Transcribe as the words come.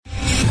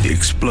The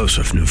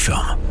explosive new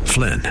film,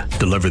 Flynn,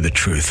 deliver the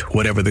truth,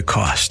 whatever the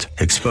cost,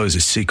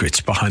 exposes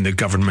secrets behind the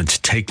government's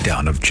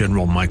takedown of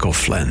General Michael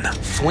Flynn.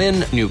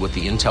 Flynn knew what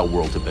the intel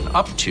world had been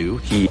up to.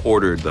 He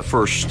ordered the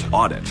first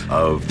audit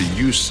of the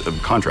use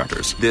of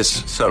contractors.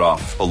 This set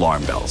off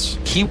alarm bells.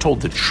 He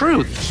told the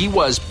truth. He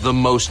was the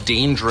most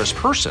dangerous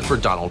person for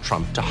Donald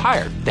Trump to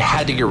hire. They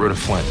had to get rid of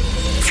Flynn.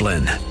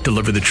 Flynn,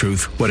 deliver the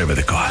truth, whatever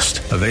the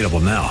cost. Available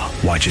now.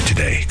 Watch it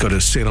today. Go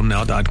to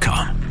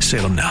salemnow.com.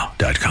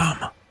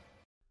 salemnow.com.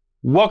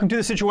 Welcome to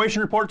the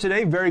Situation Report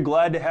today. Very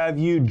glad to have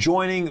you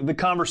joining the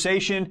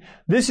conversation.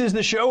 This is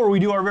the show where we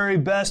do our very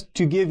best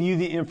to give you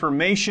the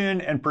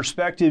information and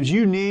perspectives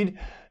you need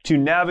to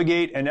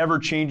navigate an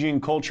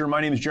ever-changing culture.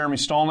 My name is Jeremy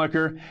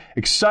Stalnecker.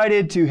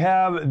 Excited to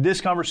have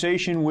this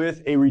conversation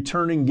with a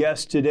returning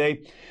guest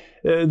today.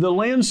 The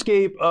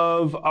landscape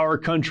of our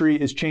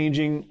country is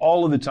changing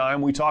all of the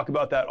time. We talk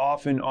about that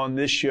often on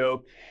this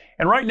show.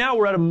 And right now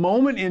we're at a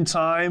moment in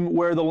time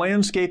where the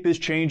landscape is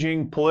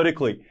changing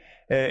politically.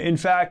 In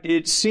fact,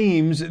 it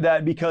seems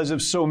that because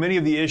of so many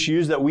of the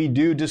issues that we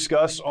do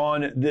discuss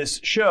on this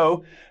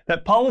show,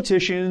 that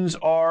politicians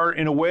are,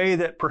 in a way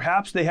that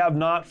perhaps they have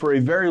not for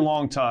a very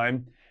long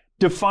time,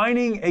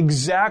 defining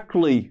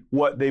exactly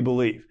what they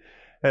believe.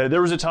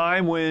 There was a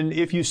time when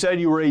if you said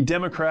you were a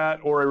Democrat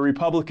or a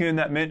Republican,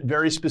 that meant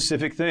very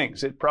specific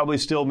things. It probably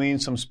still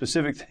means some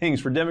specific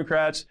things for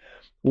Democrats,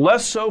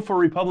 less so for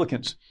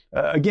Republicans.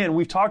 Again,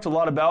 we've talked a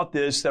lot about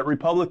this, that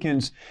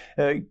Republicans,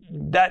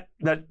 that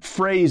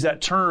phrase,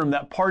 that term,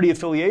 that party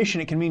affiliation,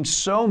 it can mean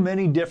so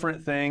many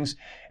different things.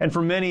 And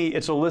for many,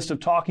 it's a list of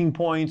talking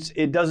points.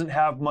 It doesn't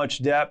have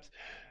much depth.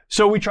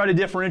 So we try to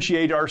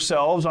differentiate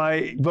ourselves.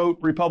 I vote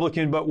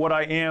Republican, but what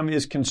I am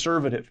is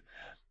conservative.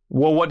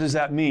 Well, what does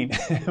that mean?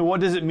 What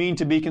does it mean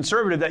to be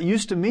conservative? That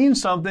used to mean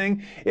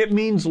something. It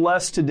means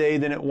less today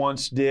than it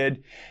once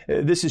did.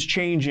 This is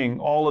changing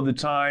all of the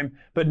time.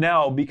 But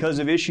now, because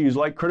of issues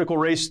like critical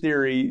race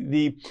theory,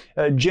 the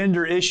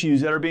gender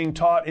issues that are being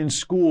taught in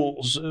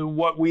schools,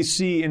 what we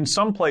see in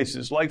some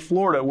places like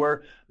Florida,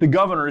 where the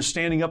governor is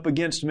standing up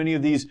against many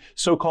of these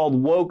so-called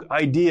woke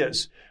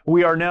ideas.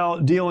 We are now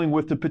dealing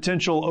with the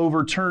potential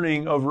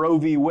overturning of Roe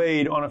v.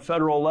 Wade on a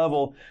federal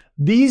level.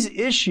 These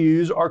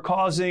issues are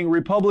causing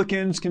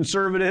Republicans,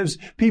 conservatives,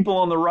 people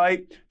on the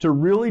right to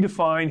really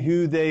define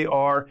who they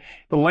are.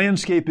 The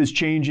landscape is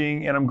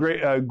changing, and I'm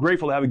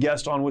grateful to have a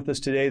guest on with us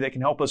today that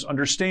can help us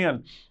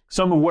understand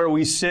some of where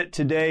we sit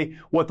today,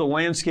 what the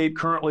landscape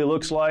currently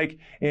looks like,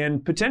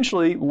 and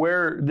potentially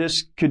where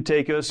this could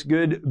take us,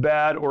 good,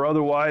 bad, or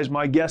otherwise.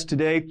 My guest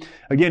today,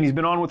 again, he's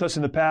been on with us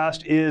in the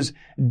past, is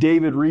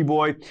David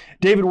Reboy.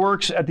 David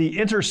works at the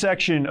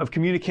intersection of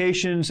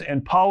communications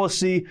and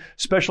policy,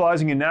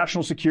 specializing in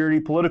national security,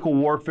 political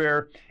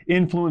warfare,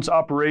 influence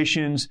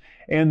operations,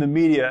 and the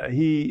media.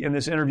 He, in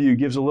this interview,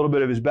 gives a little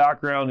bit of his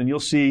background, and you'll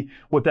see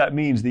what that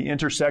means, the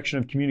intersection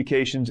of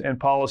communications and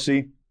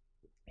policy.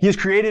 He has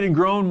created and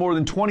grown more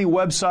than 20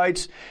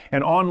 websites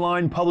and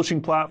online publishing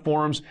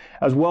platforms,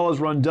 as well as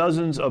run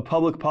dozens of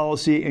public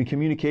policy and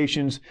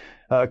communications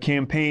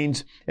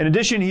campaigns. In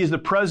addition, he is the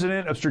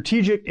president of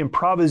Strategic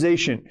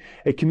Improvisation,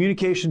 a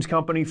communications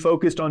company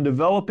focused on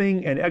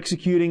developing and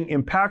executing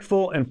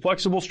impactful and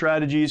flexible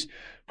strategies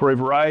for a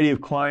variety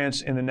of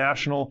clients in the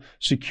national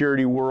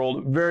security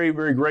world. Very,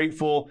 very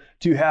grateful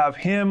to have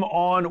him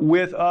on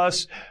with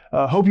us.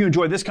 Hope you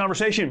enjoyed this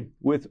conversation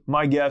with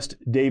my guest,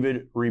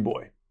 David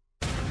Reboy.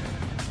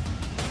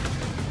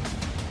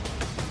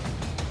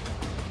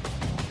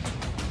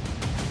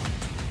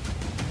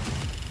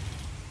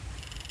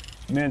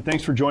 Man,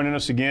 thanks for joining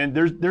us again.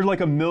 There's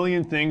like a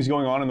million things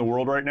going on in the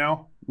world right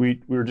now.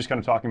 We were just kind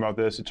of talking about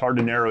this. It's hard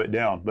to narrow it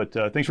down, but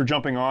thanks for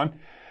jumping on.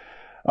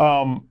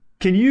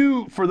 Can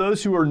you, for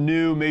those who are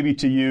new maybe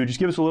to you, just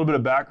give us a little bit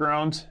of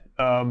background,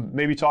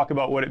 maybe talk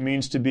about what it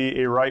means to be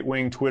a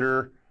right-wing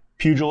Twitter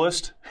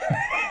pugilist,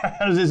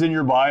 as is in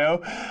your bio.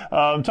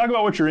 Talk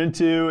about what you're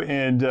into,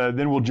 and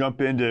then we'll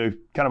jump into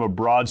kind of a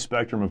broad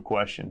spectrum of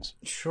questions.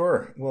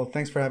 Sure. Well,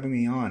 thanks for having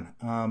me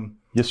on.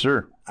 Yes,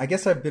 sir. I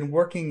guess I've been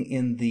working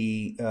in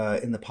the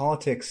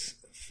politics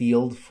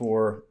field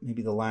for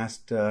maybe the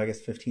last,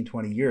 15,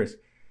 20 years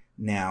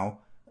now,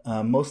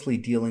 mostly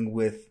dealing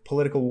with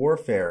political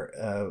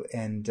warfare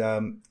and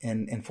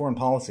foreign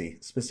policy,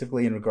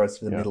 specifically in regards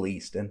to the Middle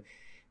East.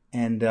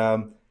 And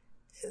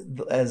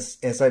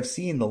as I've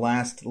seen the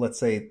last, let's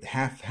say,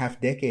 half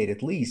decade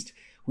at least,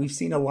 we've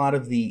seen a lot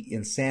of the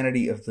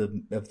insanity of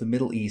the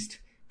Middle East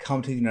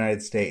come to the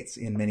United States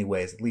in many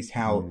ways. At least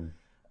how,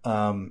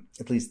 the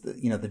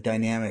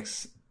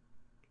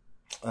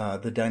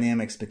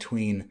dynamics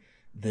between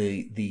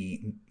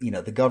the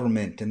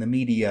government and the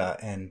media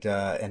and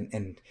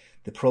the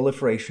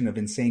proliferation of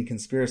insane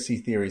conspiracy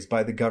theories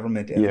by the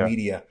government and the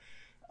media.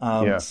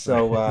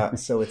 So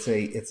it's a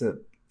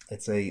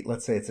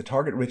let's say it's a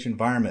target-rich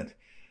environment.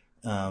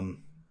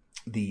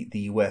 The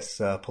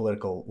U.S.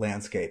 Political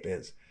landscape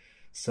is.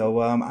 So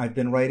I've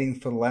been writing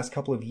for the last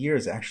couple of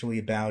years actually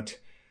about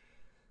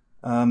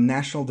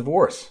national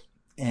divorce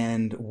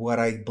and what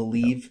I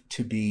believe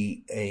to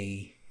be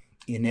a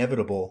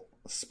inevitable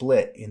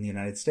split in the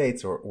United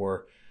States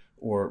or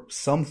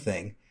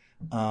something,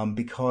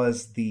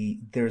 because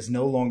there's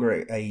no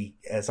longer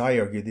as I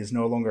argue, there's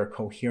no longer a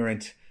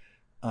coherent.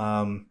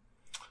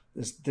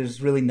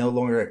 There's really no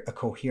longer a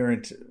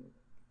coherent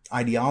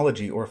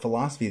ideology or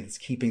philosophy that's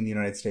keeping the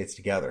United States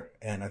together,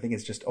 and I think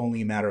it's just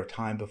only a matter of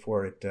time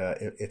before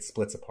it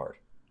splits apart.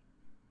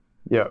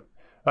 Yeah,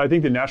 I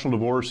think the national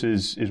divorce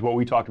is what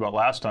we talked about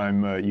last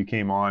time you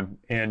came on,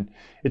 and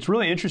it's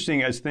really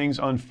interesting as things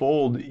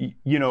unfold.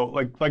 You know,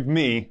 like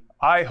me,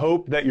 I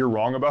hope that you're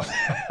wrong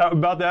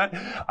about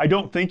that. I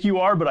don't think you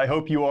are, but I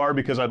hope you are,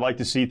 because I'd like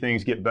to see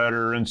things get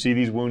better and see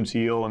these wounds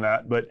heal and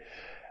that. But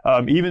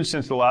even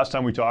since the last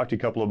time we talked a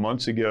couple of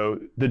months ago,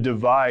 the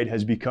divide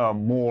has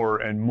become more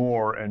and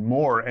more and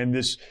more. And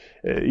this,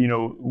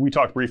 we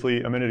talked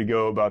briefly a minute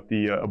ago about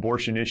the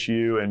abortion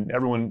issue, and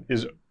everyone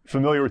is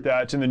familiar with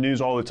that. It's in the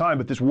news all the time.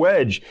 But this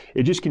wedge,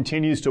 it just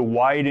continues to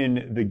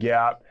widen the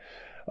gap.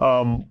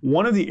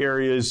 One of the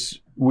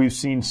areas we've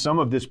seen some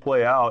of this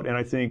play out, and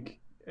I think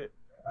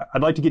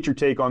I'd like to get your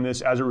take on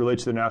this as it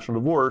relates to the national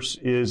divorce,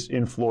 is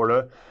in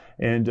Florida.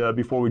 And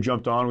before we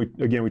jumped on,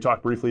 we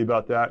talked briefly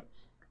about that.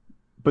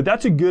 But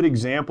that's a good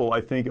example, I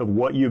think, of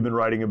what you've been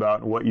writing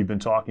about and what you've been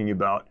talking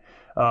about.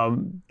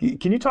 Can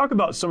you talk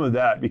about some of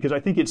that? Because I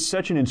think it's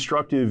such an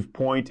instructive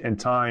point and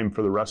time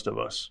for the rest of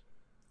us.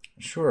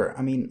 Sure.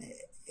 I mean,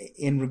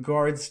 in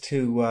regards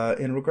to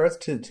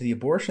the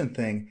abortion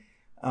thing,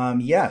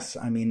 yes.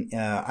 I mean,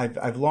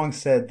 I've long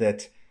said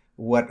that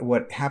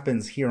what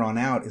happens here on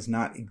out is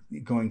not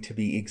going to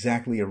be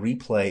exactly a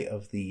replay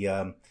of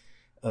the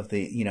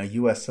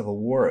U.S. Civil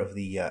War of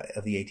the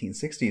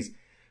 1860s.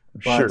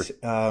 But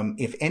sure.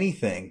 If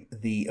anything,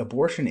 the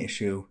abortion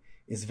issue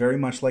is very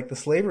much like the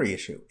slavery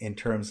issue in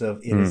terms of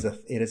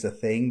it is a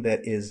thing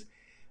that is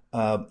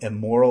a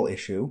moral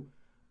issue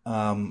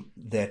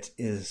that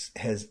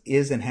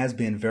has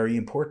been very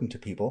important to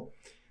people.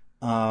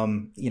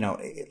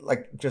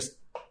 Like just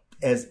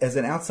as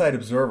an outside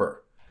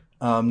observer,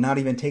 not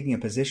even taking a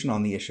position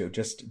on the issue,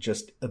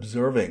 just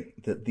observing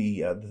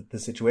the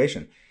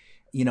situation.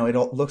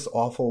 It looks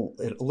awful.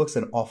 It looks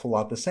an awful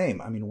lot the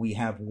same. I mean, we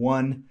have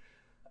one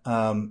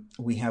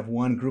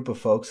group of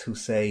folks who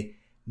say,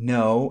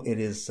 no, it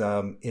is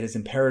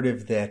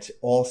imperative that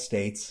all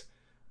states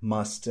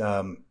must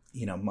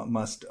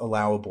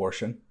allow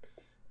abortion.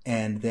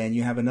 And then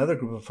you have another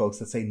group of folks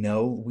that say,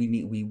 no,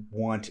 we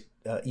want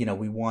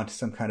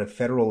some kind of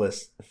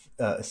federalism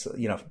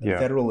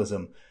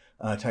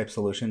type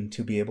solution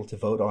to be able to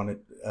vote on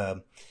it,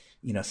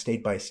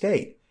 state by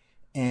state.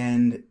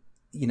 And,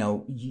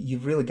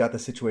 you've really got the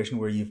situation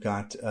where you've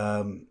got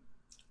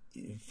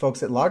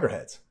folks at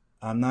loggerheads.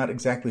 I'm not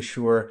exactly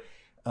sure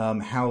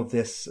how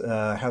this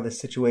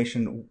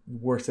situation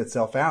works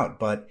itself out,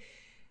 but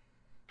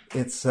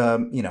it's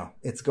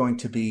going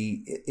to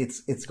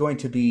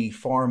be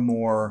far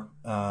more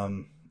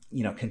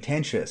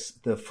contentious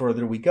the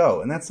further we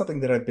go, and that's something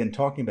that I've been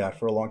talking about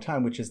for a long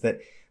time, which is that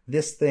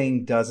this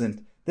thing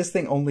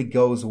only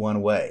goes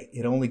one way.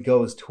 It only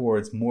goes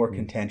towards more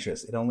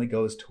contentious. It only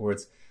goes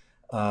towards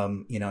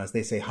as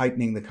they say,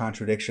 heightening the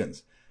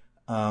contradictions.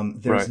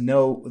 There's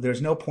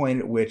no point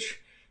at which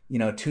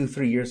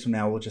 2-3 years from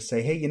now, we'll just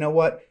say, hey, you know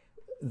what?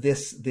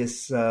 This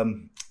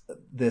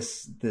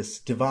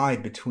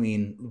divide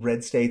between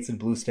red states and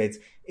blue states,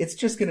 it's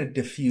just going to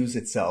diffuse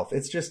itself.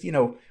 It's just,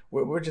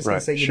 we're just going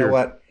to say, you know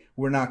what?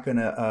 We're not going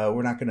to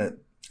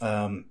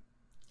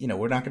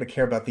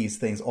care about these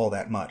things all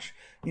that much.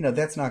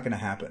 That's not going to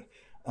happen.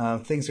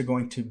 Things are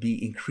going to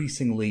be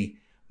increasingly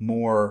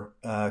more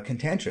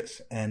contentious,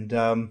 and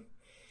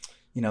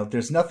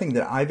there's nothing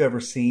that I've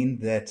ever seen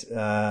that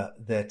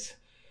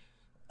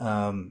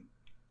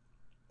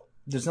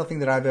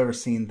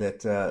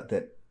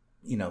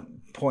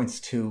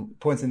points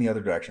in the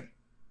other direction.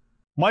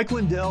 Mike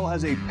Lindell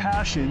has a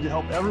passion to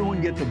help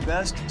everyone get the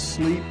best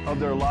sleep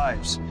of their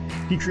lives.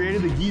 He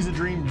created the Giza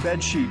Dream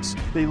bed sheets.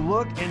 They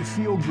look and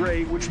feel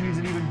great, which means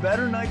an even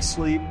better night's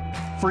sleep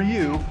for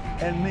you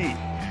and me.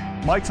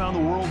 Mike found the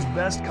world's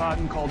best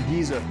cotton called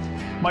Giza.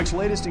 Mike's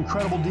latest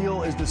incredible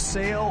deal is the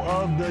sale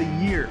of the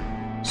year.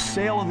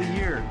 Sale of the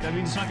year. That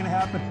means it's not going to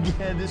happen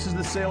again. This is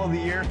the sale of the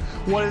year.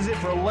 What is it?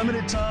 For a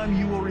limited time,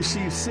 you will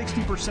receive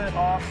 60%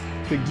 off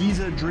the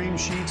Giza Dream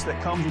Sheets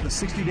that comes with a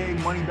 60-day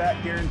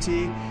money-back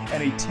guarantee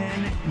and a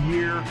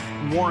 10-year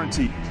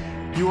warranty.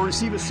 You will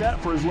receive a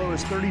set for as low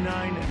as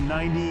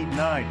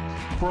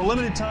 $39.99. For a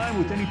limited time,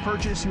 with any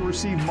purchase, you will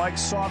receive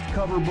Mike's soft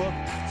cover book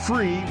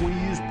free when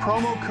you use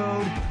promo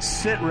code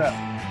SITREP.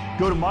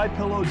 Go to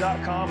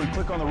MyPillow.com and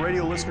click on the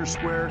radio listener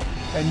square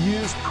and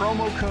use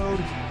promo code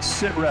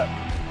SITREP.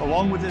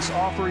 Along with this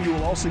offer, you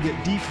will also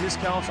get deep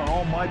discounts on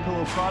all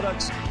MyPillow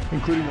products,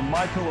 including the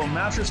MyPillow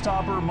mattress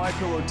topper,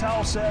 MyPillow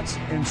towel sets,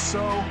 and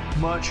so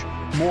much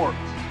more.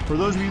 For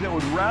those of you that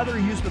would rather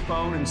use the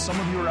phone, and some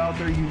of you are out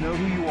there, you know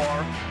who you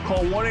are,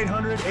 call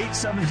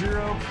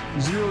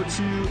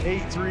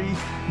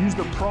 1-800-870-0283. Use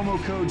the promo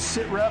code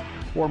SITREP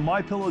or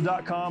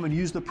MyPillow.com and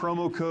use the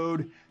promo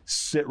code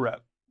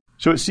SITREP.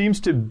 So it seems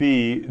to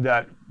be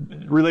that,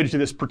 related to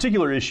this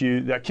particular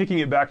issue, that kicking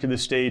it back to the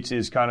states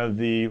is kind of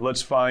the,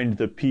 let's find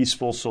the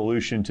peaceful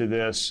solution to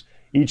this.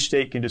 Each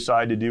state can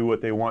decide to do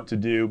what they want to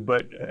do.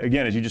 But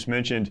again, as you just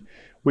mentioned,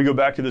 we go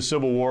back to the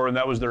Civil War, and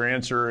that was their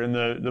answer in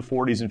the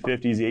 40s and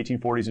 50s, the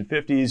 1840s and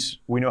 50s.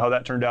 We know how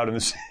that turned out in the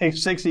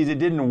 60s. It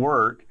didn't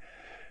work.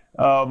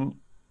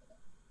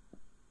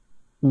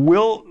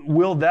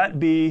 Will that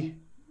be,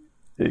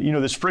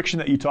 this friction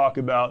that you talk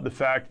about, the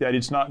fact that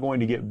it's not going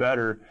to get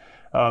better?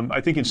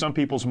 I think in some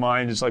people's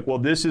minds, it's like, well,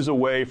 this is a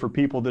way for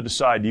people to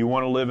decide. Do you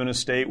want to live in a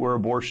state where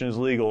abortion is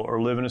legal,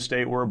 or live in a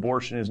state where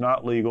abortion is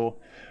not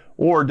legal?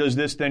 Or does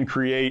this then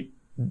create,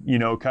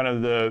 kind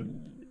of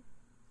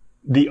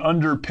the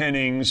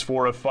underpinnings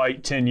for a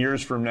fight 10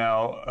 years from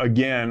now,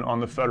 again, on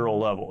the federal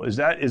level? Is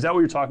that what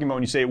you're talking about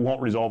when you say it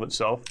won't resolve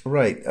itself?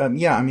 Right.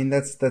 Yeah, I mean,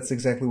 that's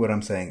exactly what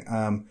I'm saying.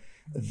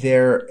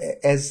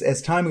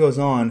 As time goes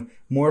on,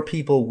 more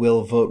people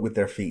will vote with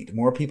their feet.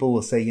 More people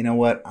will say, you know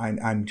what,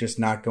 I'm just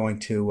not going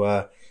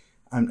to,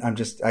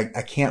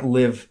 I can't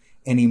live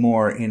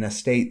anymore in a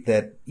state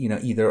that,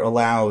 either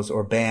allows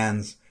or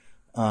bans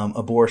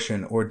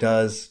abortion, or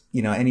does,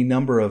 any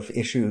number of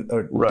issues,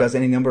 or does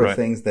any number of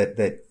things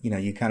that,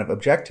 you kind of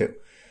object to.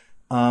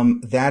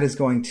 That is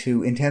going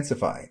to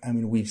intensify. I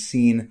mean, we've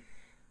seen,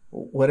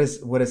 what is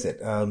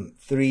it?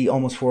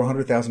 Almost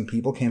 400,000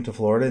 people came to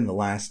Florida in the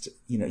last,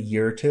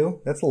 year or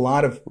two. That's a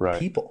lot of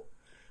people.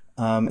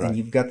 And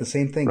you've got the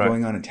same thing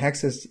going on in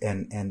Texas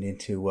and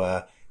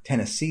into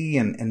Tennessee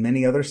and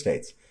many other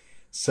states.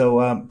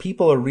 So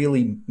people are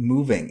really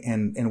moving,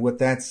 and what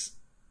that's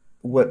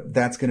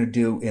going to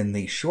do in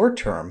the short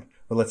term,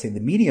 or let's say the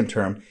medium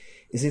term,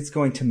 is it's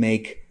going to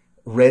make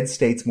red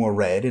states more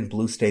red and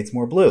blue states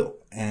more blue.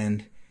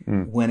 And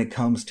when it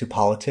comes to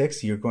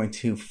politics, you're going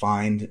to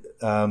find,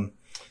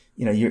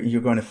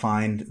 you're going to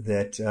find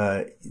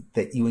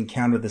that you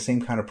encounter the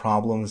same kind of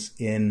problems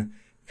in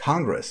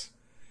Congress,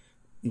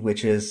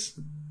 which is,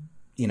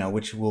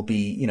 which will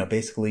be,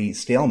 basically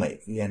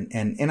stalemate.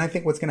 And I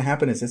think what's going to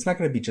happen is it's not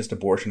going to be just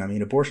abortion. I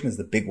mean, abortion is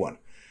the big one.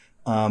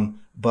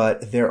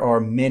 But there are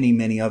many,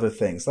 many other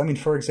things. I mean,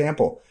 for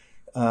example,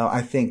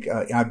 I think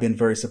I've been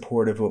very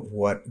supportive of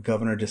what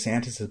Governor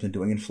DeSantis has been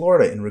doing in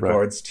Florida in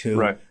regards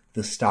to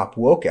the Stop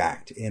Woke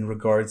Act, in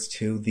regards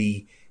to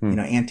the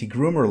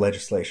anti-groomer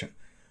legislation.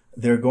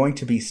 There are going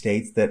to be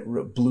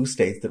blue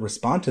states that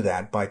respond to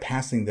that by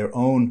passing their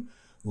own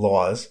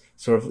laws,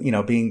 sort of,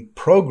 being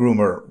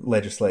pro-groomer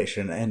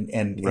legislation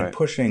and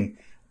pushing,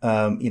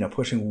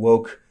 pushing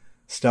woke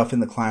stuff in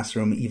the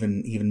classroom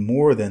even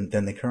more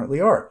than they currently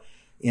are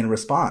in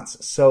response.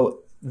 So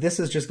this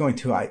is just going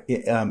to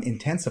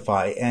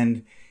intensify,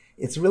 and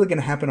it's really going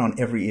to happen on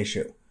every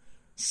issue.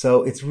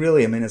 So it's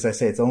really, I mean, as I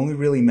say, it's only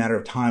really a matter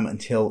of time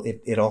until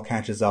it all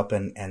catches up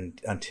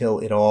and until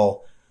it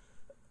all,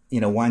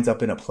 winds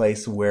up in a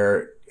place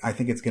where I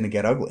think it's going to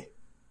get ugly.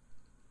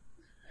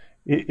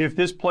 If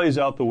this plays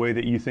out the way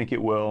that you think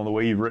it will, and the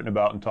way you've written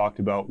about and talked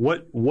about,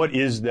 what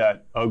is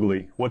that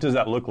ugly? What does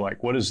that look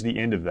like? What is the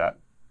end of that?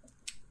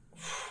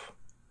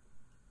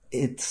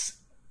 It's,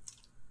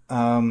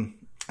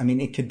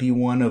 it could be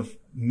one of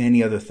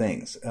many other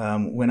things.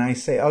 When I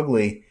say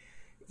ugly,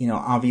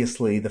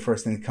 obviously the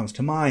first thing that comes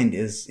to mind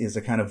is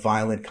a kind of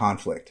violent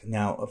conflict.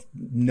 Now,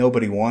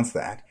 nobody wants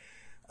that.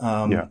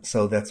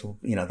 So that's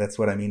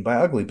what I mean by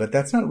ugly, but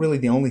that's not really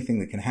the only thing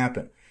that can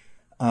happen.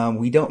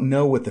 We don't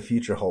know what the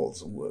future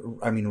holds.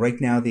 I mean, right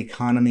now the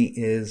economy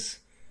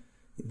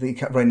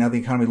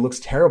looks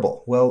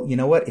terrible. Well, you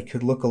know what? It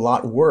could look a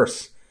lot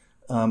worse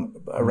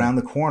around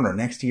the corner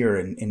next year,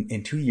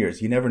 in 2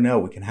 years. You never know.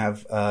 We can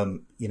have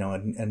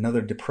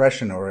another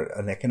depression or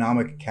an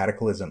economic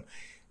cataclysm,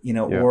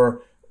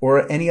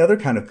 or any other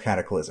kind of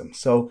cataclysm.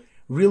 So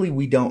really,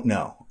 we don't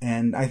know.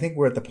 And I think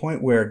we're at the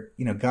point where,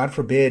 God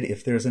forbid,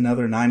 if there's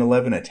another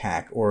 9/11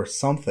 attack or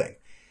something,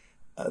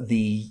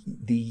 the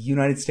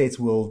United States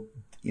will,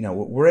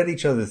 we're at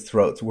each other's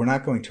throats. We're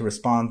not going to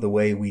respond the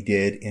way we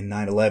did in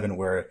 9/11,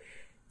 where,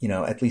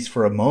 at least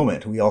for a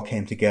moment, we all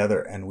came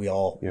together and we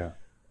all,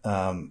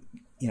 kind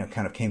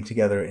of came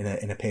together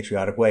in a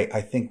patriotic way.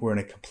 I think we're in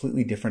a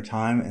completely different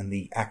time, and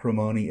the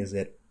acrimony is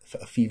at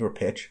a fever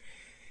pitch.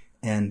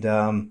 And,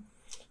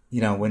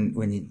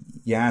 when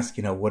you ask,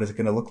 what is it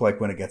going to look like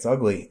when it gets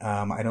ugly?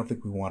 I don't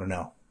think we want to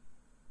know.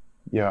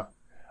 Yeah.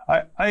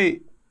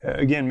 I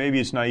again, maybe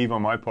it's naive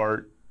on my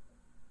part,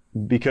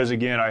 because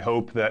again, I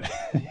hope that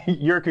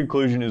your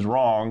conclusion is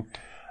wrong.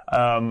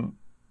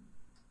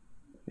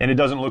 And it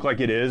doesn't look like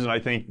it is. And I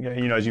think,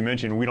 as you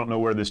mentioned, we don't know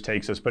where this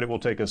takes us, but it will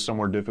take us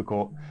somewhere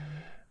difficult.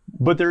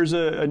 But there's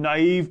a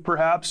naive,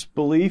 perhaps,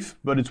 belief,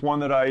 but it's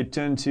one that I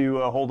tend to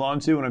hold on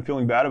to, and I'm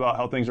feeling bad about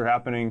how things are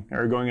happening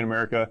or going in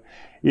America,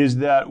 is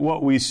that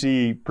what we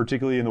see,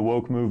 particularly in the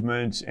woke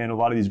movement and a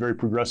lot of these very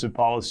progressive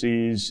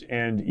policies,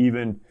 and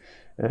even,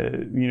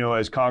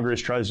 as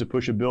Congress tries to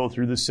push a bill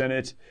through the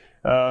Senate,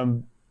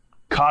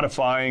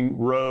 codifying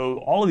Roe,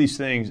 all of these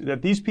things,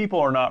 that these people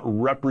are not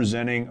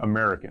representing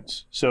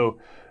Americans. So,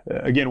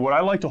 again, what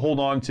I like to hold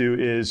on to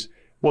is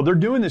Well, they're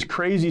doing this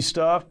crazy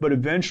stuff, but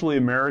eventually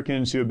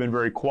Americans who have been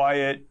very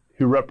quiet,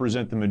 who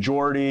represent the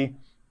majority,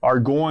 are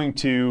going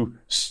to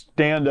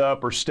stand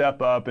up or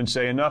step up and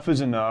say enough is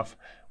enough.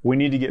 We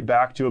need to get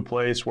back to a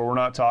place where we're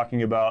not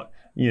talking about,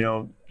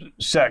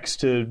 sex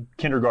to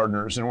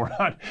kindergartners, and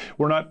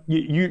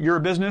you're a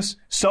business,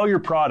 sell your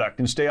product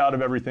and stay out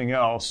of everything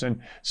else. And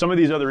some of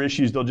these other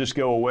issues, they'll just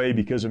go away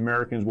because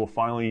Americans will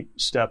finally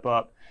step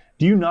up.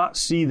 Do you not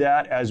see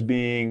that as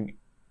being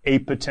a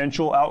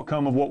potential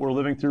outcome of what we're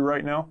living through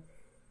right now?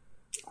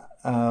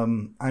 I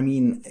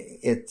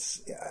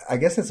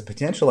guess it's a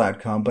potential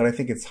outcome, but I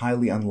think it's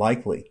highly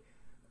unlikely.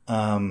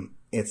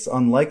 It's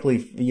unlikely,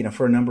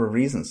 for a number of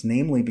reasons,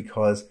 namely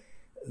because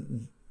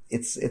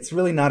it's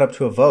really not up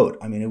to a vote.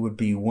 I mean, it would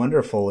be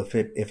wonderful if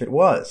it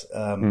was.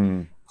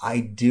 I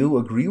do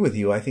agree with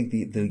you. I think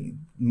the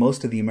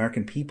most of the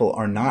American people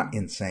are not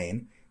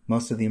insane.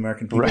 Most of the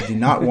American people do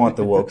not want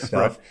the woke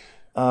stuff.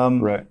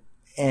 Right.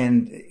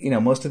 And,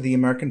 most of the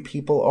American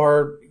people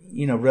are,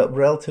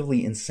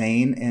 relatively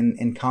insane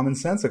and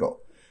commonsensical.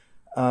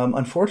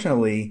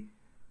 Unfortunately,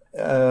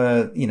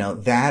 that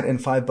and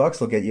 $5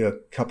 will get you a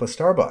cup of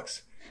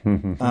Starbucks.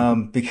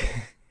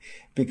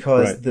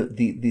 Because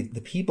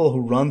the people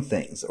who run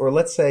things, or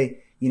let's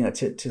say,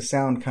 to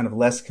sound kind of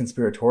less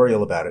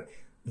conspiratorial about it,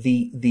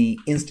 the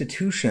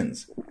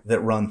institutions that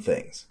run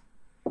things,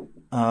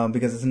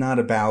 because it's not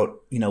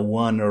about,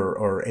 one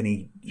or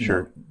any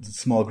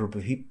small group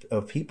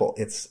of people.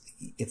 It's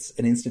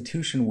an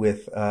institution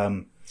with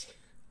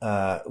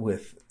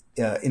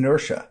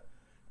inertia,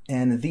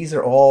 and these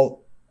are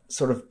all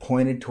sort of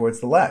pointed towards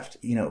the left.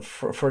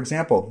 For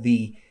example,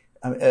 the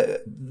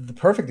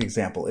perfect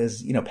example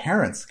is,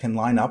 parents can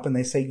line up and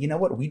they say, you know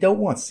what, we don't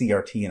want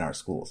CRT in our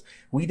schools.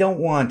 We don't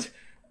want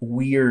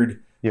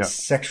weird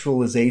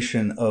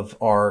sexualization of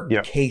our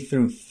K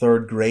through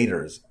third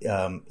graders.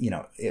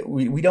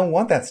 We don't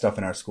want that stuff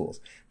in our schools.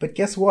 But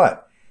guess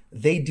what?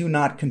 They do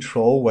not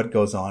control what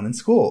goes on in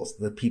schools.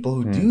 The people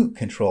who do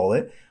control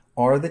it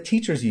are the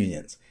teachers'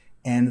 unions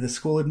and the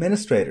school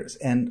administrators.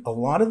 And a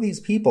lot of these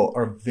people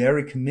are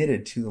very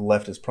committed to the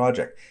leftist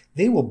project.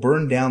 They will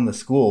burn down the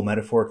school,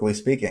 metaphorically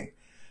speaking,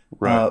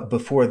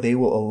 before they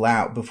will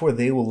let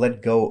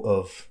go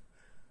of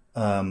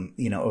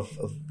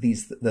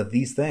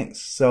these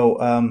things.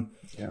 So,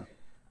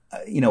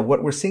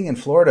 what we're seeing in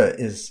Florida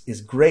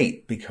is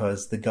great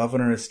because the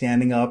governor is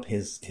standing up,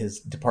 his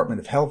Department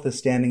of Health is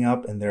standing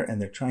up, and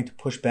they're trying to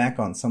push back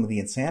on some of the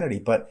insanity.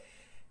 But,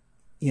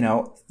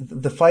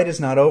 the fight is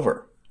not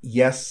over.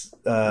 Yes,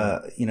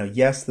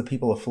 the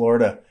people of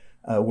Florida,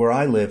 where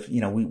I live,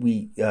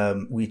 we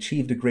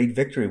achieved a great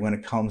victory when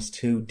it comes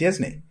to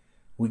Disney.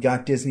 We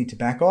got Disney to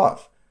back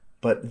off,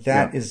 but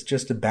that is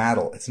just a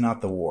battle. It's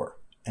not the war,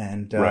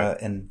 and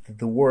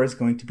the war is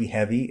going to be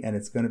heavy and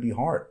it's going to be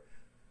hard.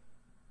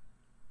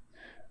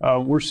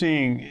 We're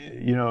seeing,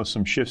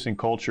 some shifts in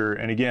culture,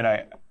 and again,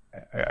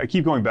 I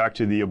keep going back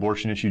to the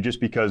abortion issue just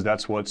because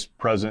that's what's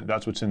present,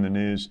 that's what's in the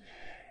news.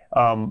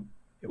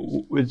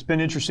 It's been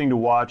interesting to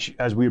watch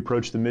as we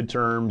approach the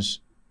midterms,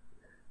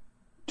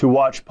 to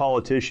watch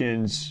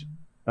politicians,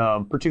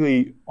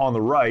 particularly on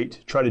the right,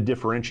 try to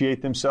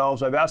differentiate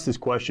themselves. I've asked this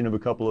question of a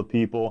couple of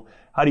people.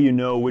 How do you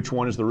know which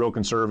one is the real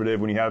conservative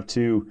when you have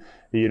two,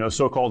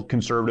 so-called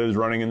conservatives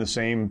running in the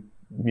same,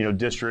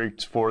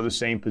 district for the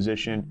same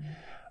position?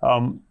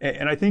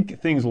 And I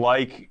think things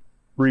like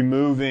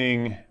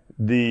removing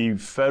the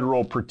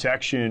federal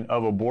protection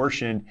of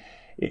abortion,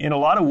 in a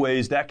lot of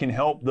ways, that can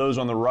help those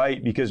on the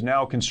right because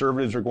now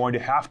conservatives are going to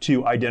have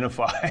to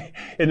identify.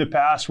 In the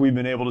past, we've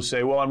been able to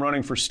say, well, I'm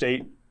running for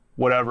state,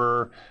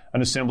 whatever,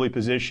 an assembly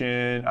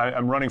position.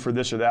 I'm running for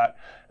this or that.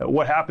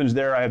 What happens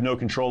there, I have no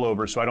control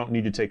over, so I don't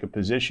need to take a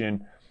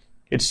position.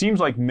 It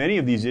seems like many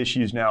of these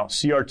issues now,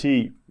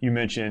 CRT, you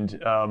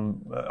mentioned,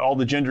 all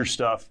the gender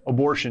stuff,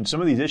 abortion, some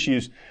of these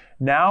issues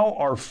now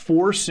are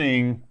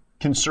forcing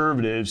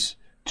conservatives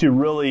to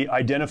really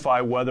identify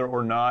whether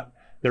or not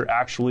they're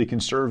actually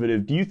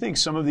conservative. Do you think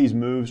some of these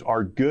moves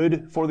are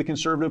good for the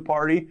Conservative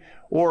Party,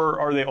 or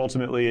are they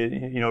ultimately,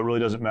 it really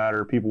doesn't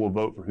matter, people will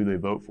vote for who they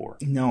vote for?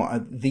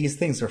 No, these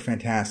things are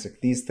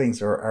fantastic. These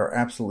things are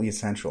absolutely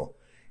essential.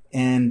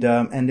 And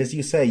as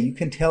you say, you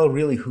can tell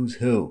really who's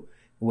who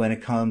when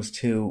it comes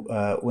to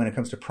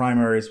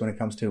primaries, when it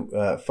comes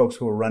to folks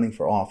who are running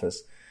for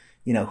office,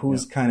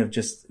 who's kind of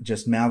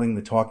just mouthing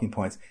the talking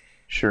points.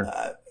 Sure.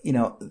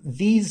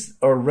 These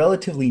are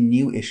relatively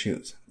new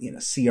issues,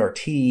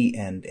 CRT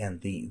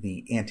and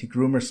the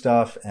anti-groomer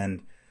stuff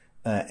and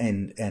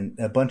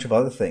a bunch of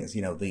other things,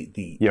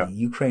 the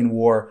Ukraine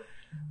war.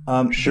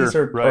 These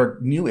are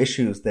new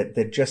issues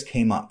that just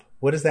came up.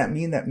 What does that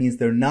mean? That means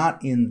they're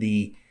not in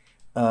the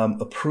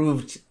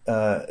approved,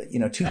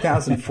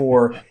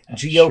 2004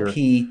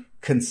 GOP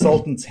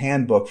consultant's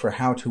handbook for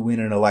how to win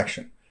an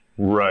election.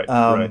 Right.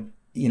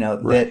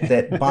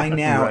 That by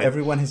now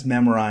everyone has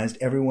memorized,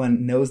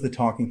 everyone knows the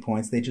talking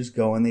points. They just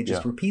go and they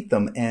just repeat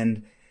them.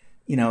 And,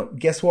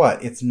 guess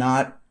what? It's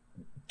not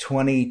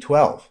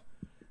 2012.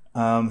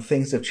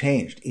 Things have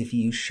changed. If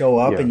you show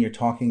up and you're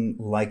talking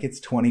like it's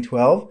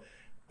 2012,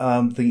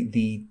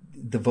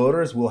 the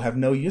voters will have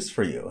no use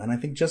for you, and I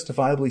think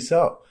justifiably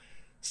so.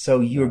 So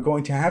you're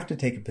going to have to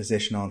take a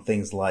position on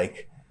things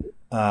like,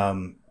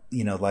 the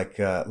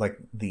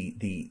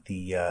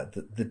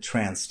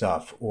trans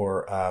stuff,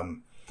 or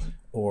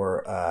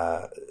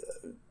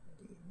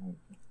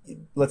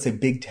let's say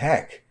big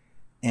tech,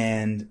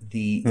 and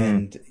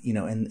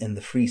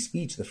the free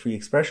speech, the free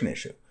expression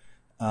issue.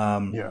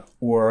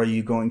 Or are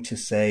you going to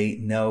say,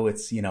 no,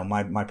 it's,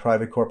 my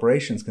private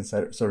corporations can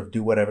sort of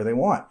do whatever they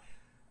want.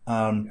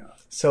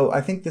 So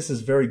I think this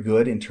is very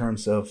good in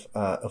terms of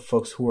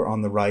folks who are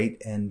on the right.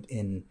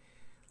 And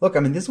look, I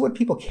mean, this is what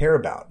people care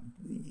about.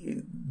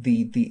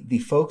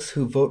 The folks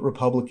who vote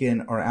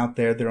Republican are out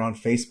there. They're on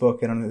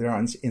Facebook and they're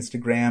on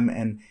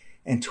Instagram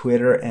and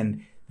Twitter.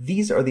 And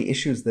these are the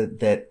issues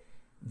that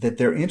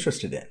they're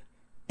interested in.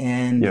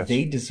 And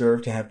they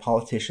deserve to have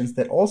politicians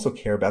that also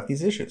care about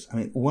these issues. I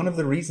mean, one of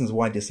the reasons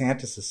why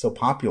DeSantis is so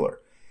popular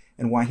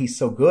and why he's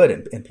so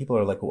good, and people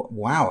are like,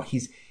 wow,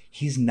 he's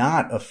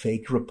not a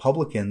fake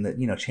Republican that,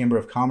 Chamber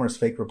of Commerce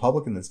fake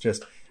Republican that's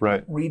just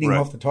reading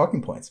off the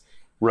talking points.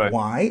 Right.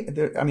 Why?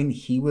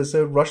 He was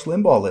a Rush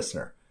Limbaugh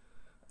listener,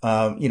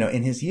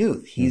 in his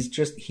youth. He is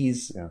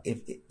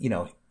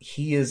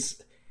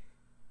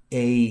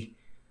a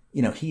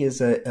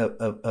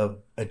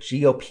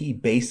GOP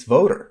base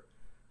voter.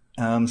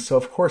 So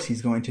of course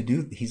he's going to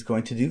do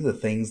the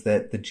things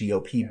that the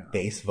GOP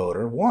base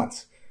voter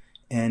wants.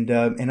 And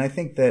I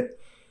think that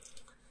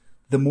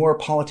the more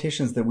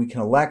politicians that we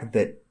can elect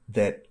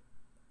that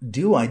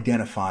do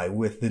identify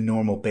with the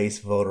normal base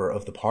voter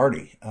of the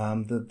party,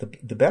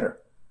 the better.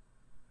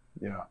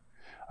 Yeah.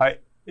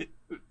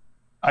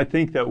 I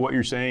think that what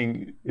you're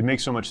saying, it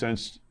makes so much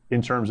sense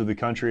in terms of the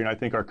country, and I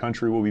think our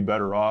country will be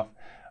better off.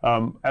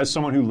 As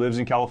someone who lives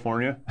in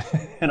California,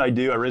 and I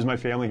raised my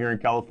family here in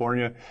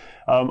California,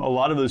 a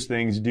lot of those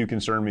things do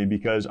concern me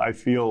because I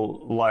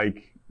feel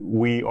like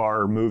we've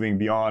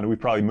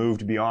probably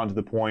moved beyond to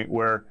the point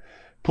where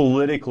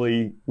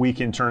politically we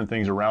can turn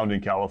things around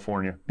in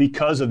California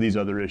because of these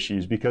other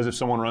issues. Because if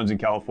someone runs in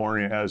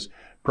California as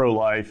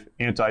pro-life,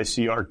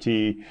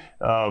 anti-CRT,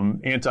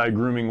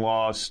 anti-grooming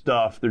law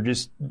stuff,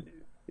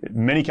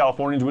 many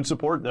Californians would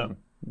support them,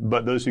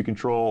 but those who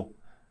control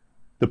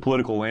the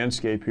political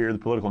landscape here, the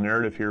political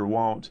narrative here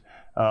won't.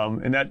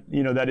 And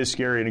that is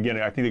scary. And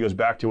again, I think it goes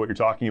back to what you're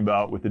talking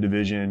about with the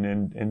division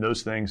and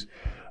those things.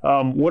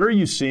 What are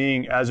you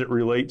seeing as it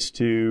relates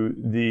to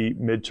the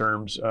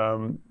midterms?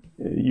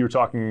 You were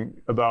talking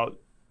about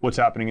what's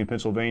happening in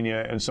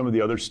Pennsylvania and some of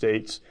the other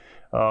states.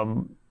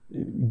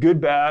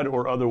 Good, bad,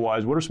 or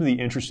otherwise, what are some of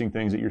the interesting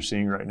things that you're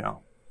seeing right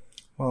now?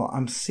 Well,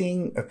 I'm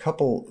seeing a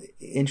couple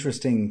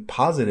interesting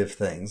positive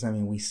things. I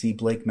mean, we see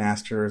Blake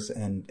Masters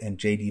and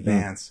J.D.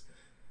 Vance,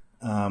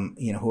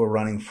 who are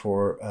running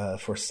for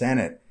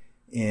Senate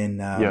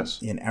in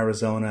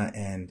Arizona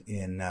and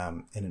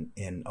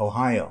in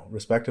Ohio,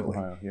 respectively.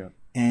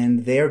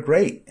 And they are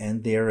great,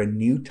 and they're a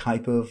new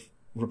type of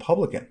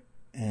Republican,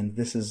 and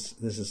this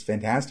is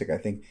fantastic. I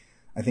think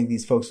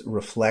these folks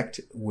reflect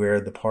where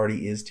the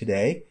party is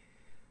today.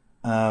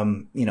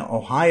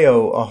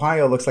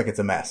 Ohio looks like it's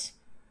a mess.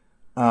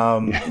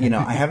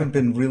 I haven't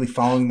been really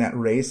following that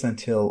race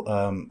until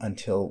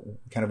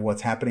kind of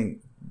what's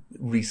happening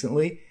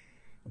recently.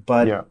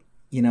 But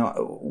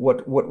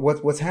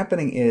what's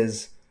happening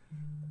is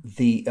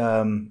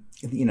Donald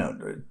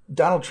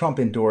Trump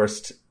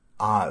endorsed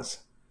Oz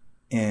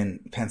in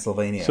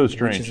Pennsylvania,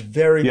 which is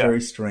very,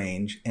 very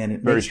strange, and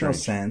it makes no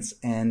sense.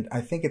 And I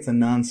think it's a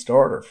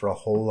non-starter for a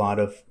whole lot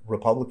of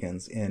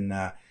Republicans in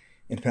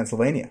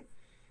Pennsylvania,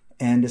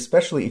 and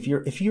especially if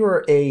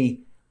you're a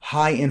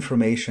high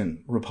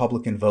information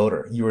Republican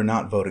voter, you are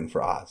not voting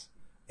for Oz.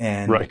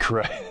 And,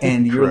 correct.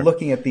 And you're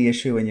looking at the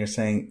issue and you're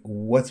saying,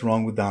 what's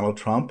wrong with Donald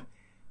Trump?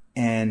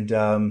 And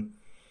I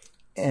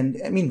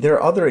mean, there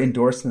are other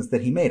endorsements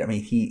that he made. I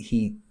mean,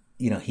 he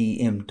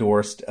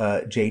endorsed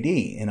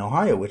JD in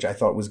Ohio, which I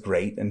thought was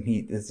great. And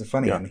it's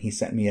funny. Yeah. I mean, he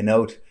sent me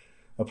a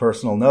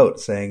personal note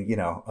saying,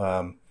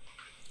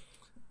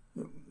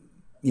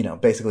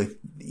 basically,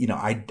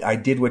 I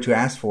did what you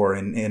asked for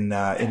in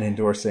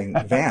endorsing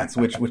Vance,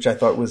 which I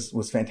thought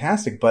was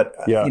fantastic. But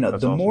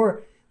the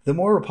more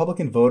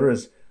Republican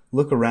voters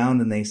look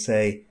around and they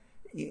say,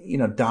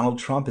 Donald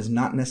Trump is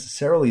not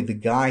necessarily the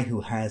guy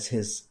who has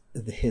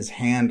his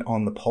hand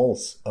on the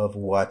pulse of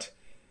what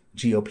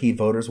GOP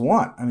voters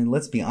want. I mean,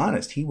 let's be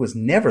honest, he was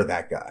never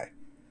that guy.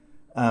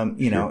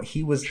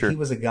 He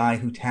was a guy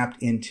who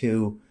tapped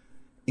into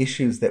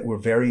issues that were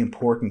very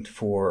important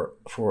for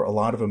a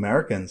lot of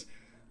Americans.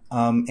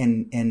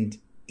 And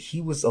he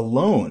was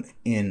alone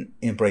in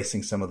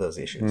embracing some of those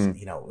issues.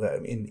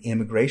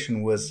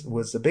 Immigration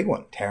was a big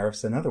one.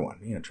 Tariffs, another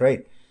one.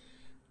 Trade.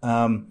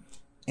 He's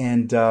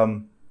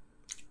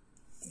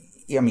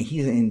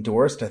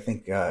endorsed, I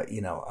think,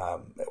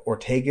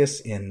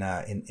 Ortegas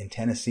in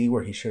Tennessee,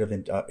 where he should have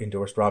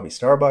endorsed Robbie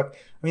Starbuck. I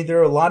mean, there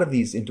are a lot of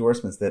these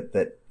endorsements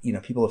that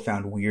people have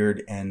found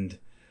weird and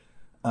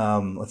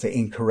let's say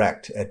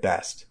incorrect at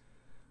best.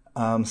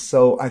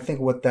 So I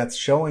think what that's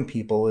showing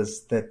people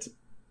is that,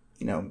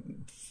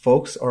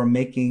 folks are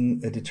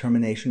making a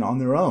determination on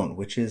their own,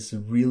 which is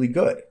really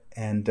good.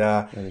 And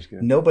that is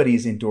good.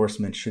 Nobody's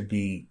endorsement should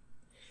be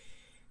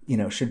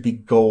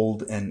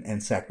gold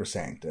and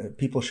sacrosanct.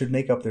 People should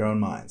make up their own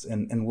minds,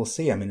 and we'll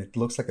see. I mean, it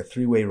looks like a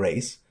three-way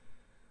race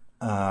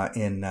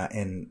in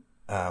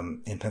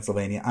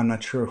Pennsylvania. I'm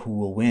not sure who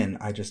will win.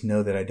 I just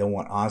know that I don't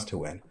want Oz to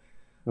win.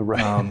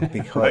 Right.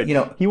 Because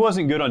right. He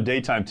wasn't good on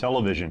daytime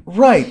television.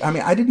 Right. I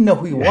mean, I didn't know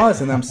who he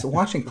was, and I'm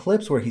watching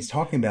clips where he's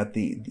talking about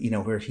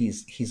where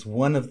he's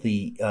one of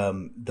the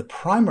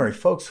primary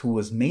folks who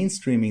was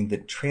mainstreaming the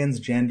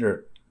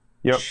transgender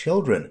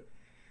children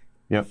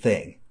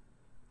thing.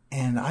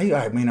 And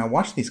I mean, I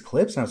watched these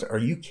clips and I was like, "Are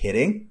you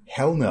kidding?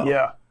 Hell no."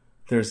 Yeah.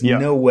 There's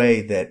no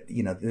way that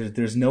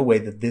there's no way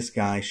that this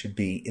guy should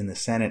be in the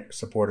Senate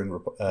supporting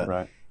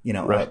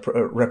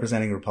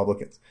representing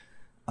Republicans.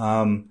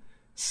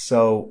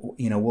 So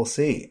we'll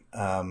see.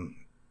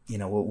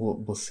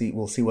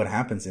 We'll see what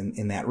happens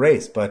in that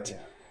race. But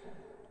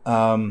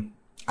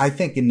I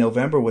think in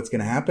November, what's going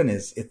to happen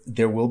is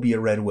there will be a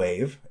red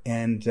wave,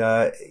 and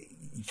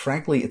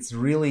frankly, it's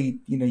really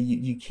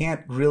you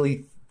can't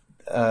really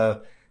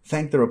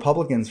thank the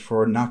Republicans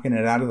for knocking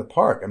it out of the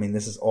park. I mean,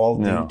 this is all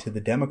due to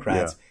the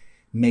Democrats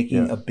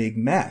making a big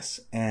mess,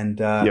 and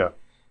I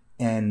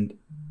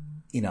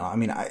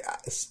mean,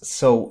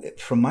 so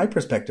from my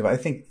perspective, I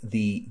think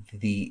the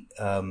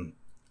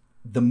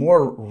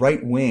more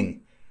right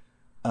wing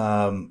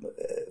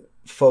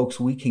folks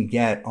we can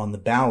get on the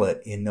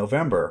ballot in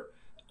November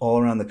all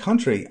around the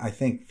country, I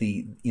think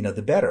the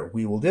better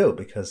we will do,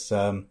 because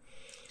I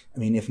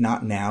mean, if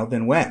not now,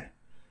 then when?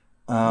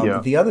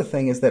 The other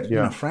thing is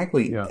that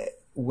frankly,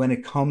 when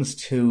it comes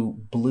to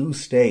blue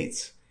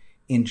states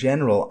in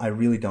general, I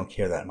really don't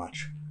care that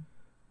much.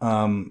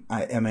 I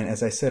mean,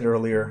 as I said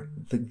earlier,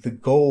 the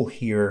goal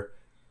here,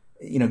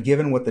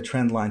 given what the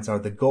trend lines are,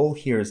 the goal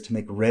here is to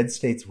make red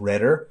states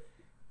redder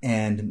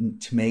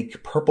and to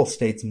make purple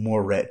states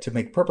more red, to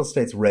make purple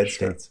states red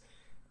states.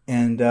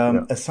 And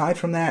aside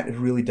from that, it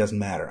really doesn't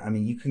matter. I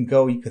mean, you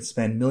could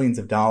spend millions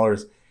of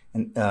dollars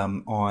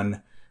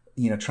on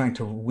trying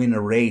to win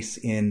a race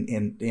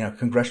in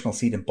congressional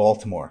seat in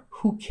Baltimore.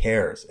 Who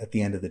cares at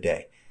the end of the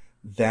day?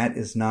 That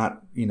is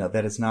not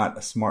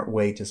a smart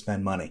way to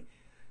spend money.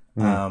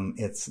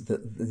 It's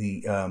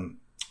the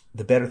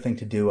better thing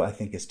to do, I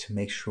think, is to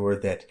make sure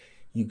that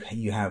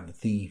you have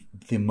the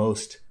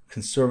most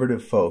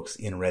conservative folks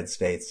in red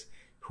states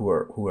who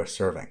are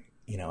serving,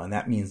 and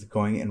that means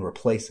going and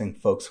replacing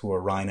folks who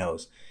are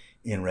rhinos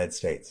in red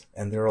states,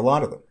 and there are a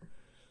lot of them.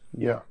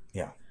 Yeah.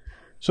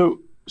 So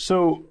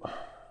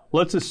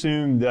let's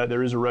assume that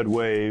there is a red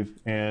wave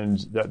and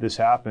that this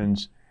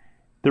happens.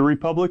 The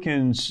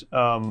Republicans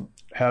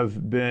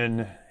have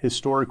been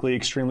historically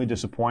extremely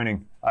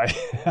disappointing.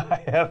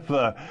 I've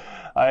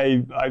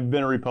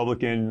been a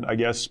Republican, I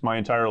guess, my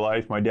entire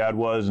life. My dad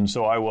was, and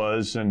so I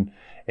was, and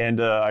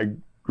I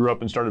grew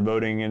up and started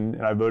voting,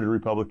 and I voted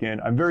Republican.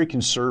 I'm very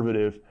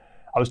conservative.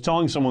 I was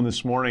telling someone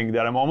this morning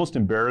that I'm almost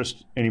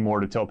embarrassed anymore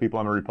to tell people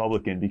I'm a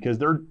Republican, because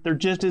they're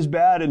just as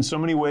bad in so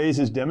many ways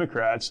as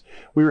Democrats.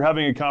 We were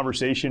having a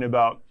conversation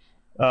about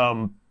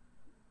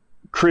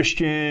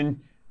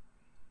Christian,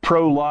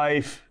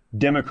 pro-life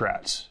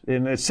Democrats,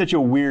 and it's such a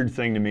weird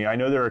thing to me. I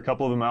know there are a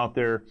couple of them out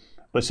there,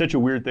 but it's such a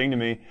weird thing to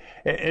me.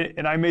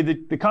 And I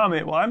made the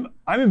comment, well,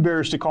 I'm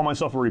embarrassed to call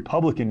myself a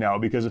Republican now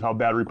because of how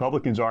bad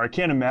Republicans are. I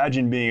can't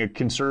imagine being a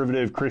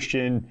conservative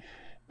Christian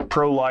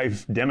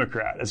pro-life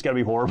Democrat. It's got to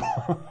be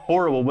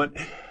horrible. But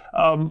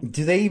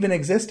do they even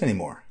exist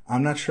anymore?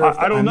 I'm not sure.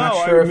 I don't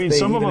know. I mean,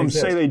 some of them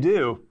say they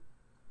do.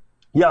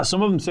 Yeah,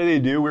 some of them say they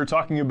do. We were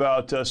talking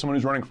about someone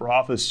who's running for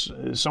office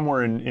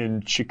somewhere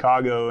in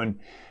Chicago, and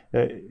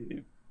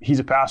he's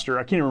a pastor.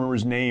 I can't even remember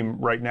his name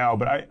right now,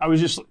 but I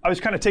was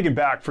kind of taken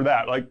back for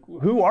that. Like,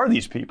 who are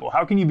these people?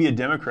 How can you be a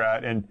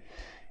Democrat? And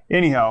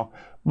anyhow,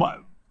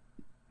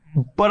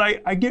 but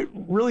I get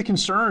really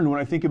concerned when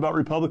I think about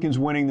Republicans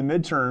winning the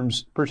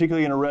midterms,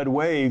 particularly in a red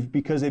wave,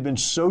 because they've been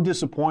so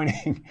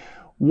disappointing.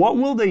 What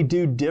will they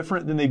do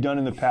different than they've done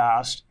in the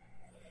past?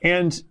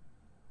 And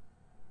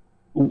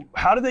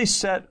how do they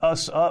set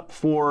us up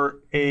for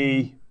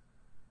a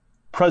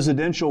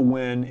presidential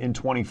win in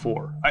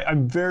 24?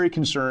 I'm very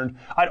concerned.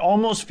 I'd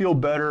almost feel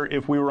better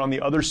if we were on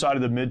the other side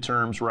of the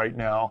midterms right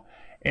now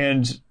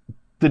and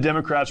the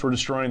Democrats were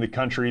destroying the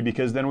country,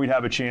 because then we'd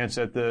have a chance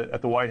at the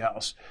White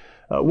House.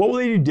 What will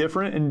they do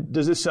different, and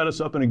does this set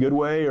us up in a good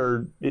way,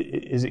 or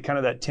is it kind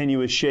of that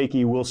tenuous,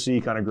 shaky, we'll see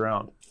kind of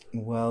ground?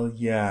 Well,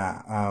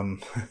 yeah.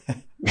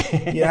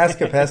 You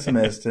ask a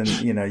pessimist, and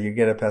you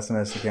get a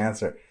pessimistic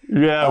answer.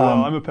 Yeah,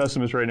 well, I'm a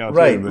pessimist right now,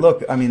 right? Too,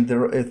 Look, I mean,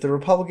 if the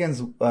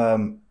Republicans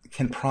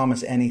can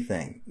promise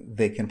anything,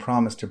 they can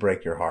promise to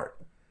break your heart,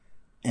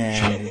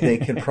 and they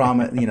can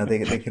promise,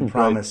 they can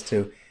promise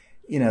to,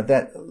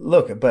 that.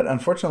 Look, but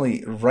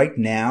unfortunately, right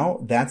now,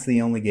 that's the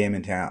only game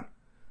in town.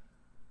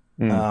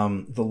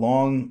 The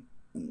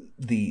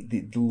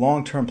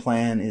long-term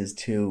plan is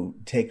to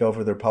take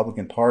over the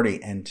Republican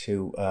Party and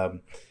to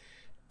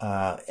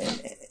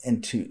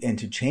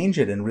change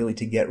it, and really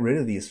to get rid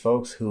of these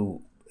folks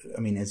who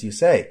I mean, as you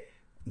say,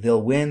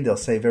 they'll win, they'll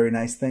say very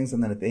nice things,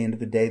 and then at the end of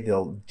the day,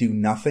 they'll do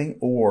nothing,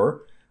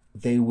 or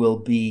they will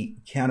be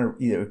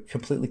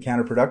completely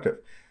counterproductive.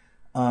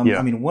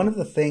 I mean, one of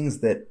the things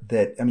that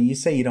I mean, you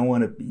say you don't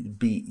want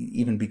to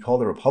even be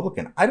called a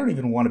Republican. I don't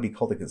even want to be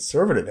called a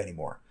conservative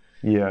anymore.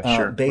 Yeah,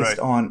 sure. Based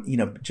on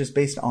just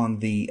based on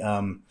the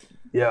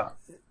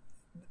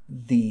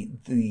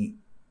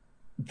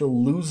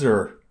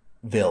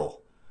loserville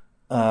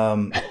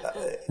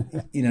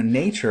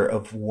nature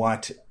of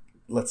what,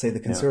 let's say, the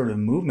conservative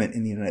movement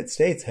in the United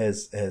States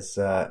has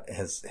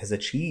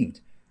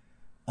achieved.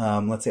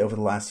 Let's say over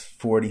the last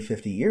 40,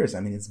 50 years. I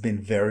mean, it's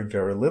been very,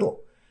 very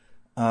little.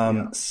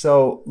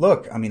 So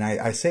look, I mean,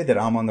 I say that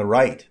I'm on the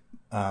right.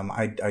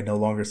 I no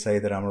longer say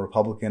that I'm a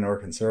Republican or a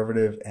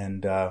conservative.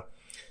 And, I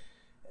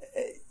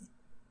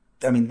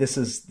mean, this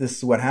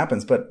is what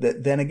happens. But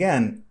then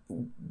again,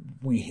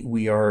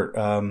 we're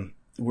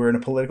in a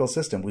political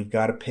system. We've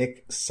got to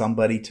pick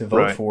somebody to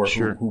vote for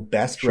who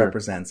best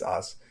represents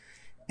us.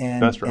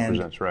 And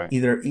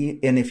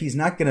if he's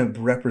not going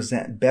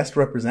to best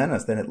represent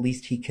us, then at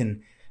least he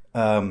can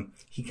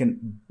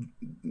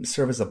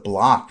serve as a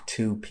block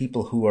to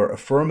people who are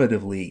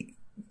affirmatively,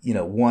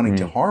 wanting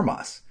to harm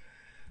us.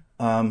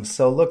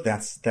 So look,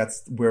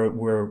 that's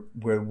where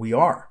we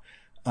are.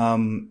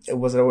 It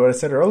was what I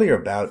said earlier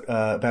about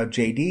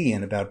JD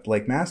and about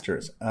Blake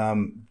Masters.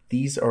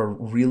 These are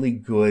really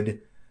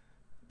good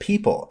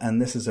people,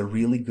 and this is a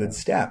really good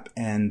step.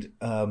 And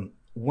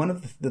one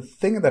of the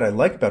thing that I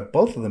like about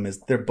both of them is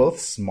they're both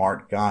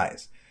smart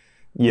guys.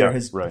 They're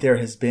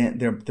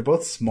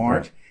both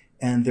smart,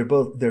 and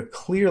they're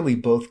clearly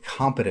both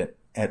competent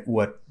at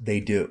what they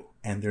do.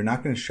 And they're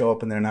not going to show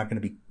up, and they're not going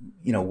to be,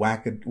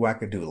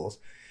 wackadoodles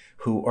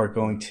who are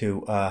going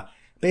to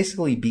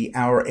basically be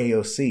our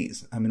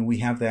AOCs. I mean, we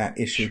have that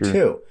issue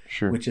too,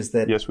 which is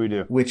that yes, we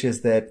do. Which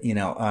is that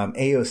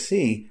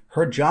AOC,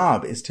 her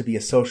job is to be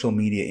a social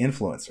media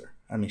influencer.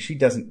 I mean, she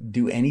doesn't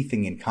do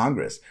anything in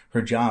Congress.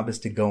 Her job is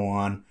to go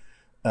on,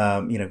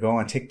 go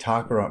on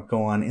TikTok or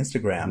go on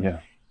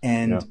Instagram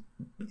and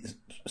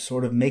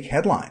sort of make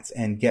headlines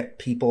and get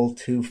people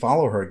to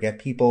follow her, get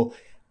people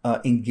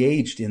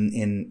engaged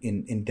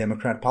in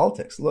Democrat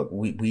politics. Look,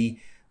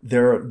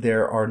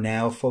 there are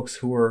now folks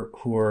who are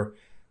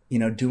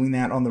doing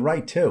that on the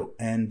right too,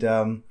 and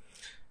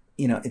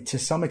to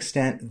some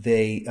extent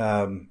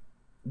they're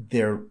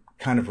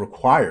kind of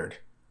required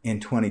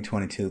in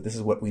 2022. This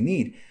is what we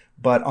need.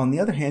 But on the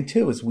other hand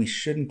too, is we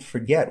shouldn't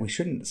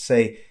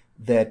say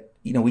that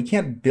we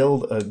can't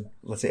build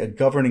let's say a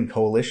governing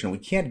coalition. We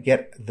can't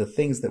get the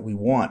things that we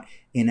want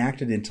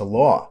enacted into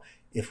law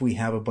if we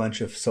have a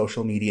bunch of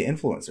social media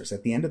influencers.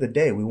 At the end of the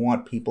day, we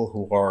want people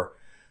who are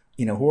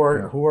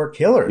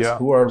killers,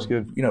 who are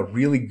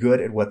really good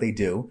at what they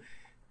do,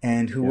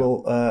 and who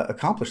will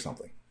accomplish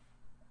something.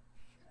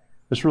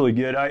 That's really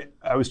good.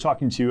 I was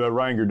talking to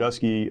Ryan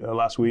Girdusky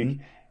last week,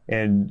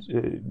 and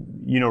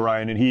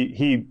Ryan, and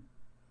he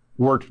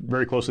worked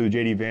very closely with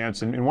J.D.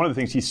 Vance, and one of the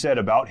things he said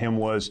about him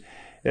was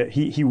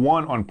he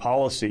won on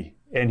policy,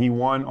 and he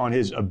won on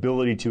his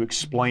ability to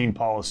explain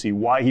policy,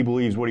 why he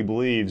believes what he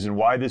believes, and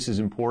why this is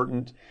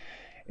important.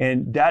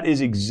 And that is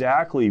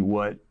exactly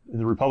what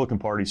the Republican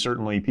Party,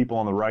 certainly people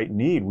on the right,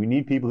 need. We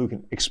need people who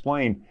can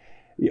explain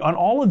on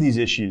all of these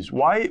issues.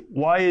 Why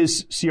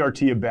is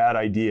CRT a bad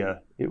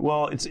idea?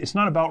 It's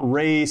not about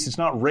race. It's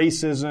not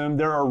racism.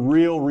 There are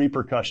real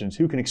repercussions.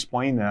 Who can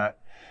explain that?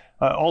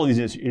 All of these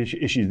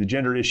issues, the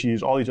gender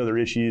issues, all these other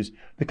issues,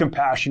 the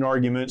compassion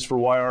arguments for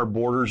why our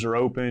borders are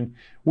open.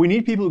 We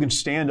need people who can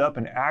stand up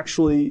and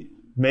actually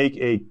make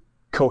a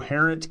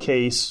coherent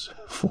case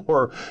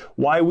for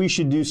why we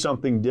should do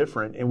something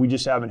different, and we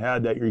just haven't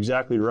had that. You're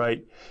exactly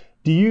right.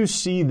 Do you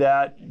see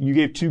that? You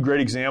gave two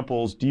great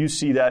examples. Do you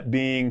see that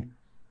being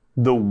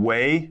the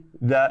way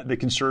that the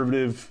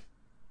conservative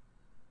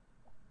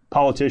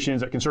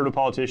politicians or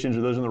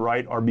those on the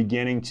right are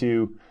beginning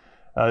to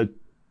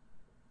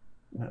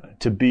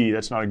be?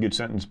 That's not a good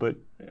sentence, but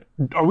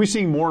are we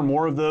seeing more and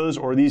more of those,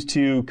 or are these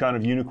two kind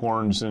of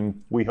unicorns,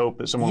 and we hope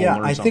that someone will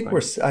learn something?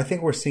 I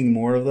think we're seeing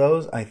more of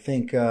those. I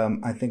think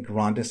Ron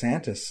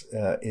DeSantis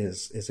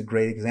is a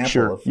great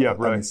example of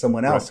I mean,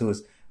 someone else who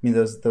is. I mean,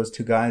 those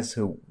two guys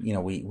who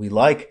we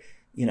like.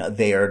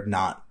 They are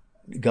not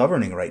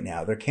governing right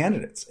now. They're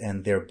candidates,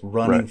 and they're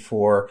running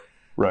for.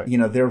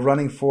 They're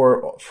running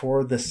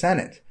for the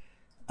Senate.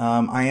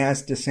 I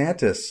asked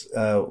DeSantis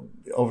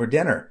over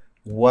dinner,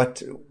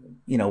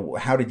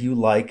 how did you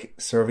like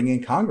serving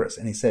in Congress?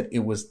 And he said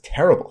it was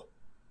terrible.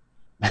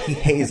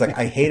 He's like,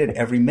 I hated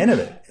every minute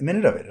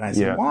of it. And I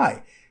said,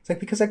 why? It's like,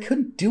 because I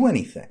couldn't do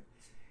anything.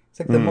 It's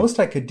like the most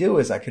I could do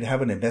is I could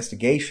have an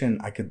investigation.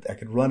 I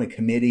could run a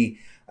committee.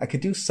 I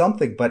could do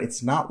something, but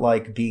it's not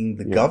like being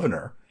the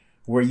governor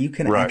where you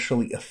can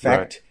actually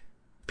affect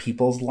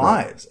people's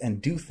lives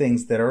and do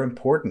things that are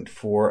important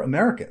for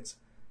Americans.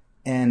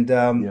 And,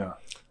 and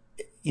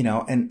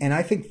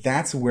I think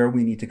that's where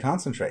we need to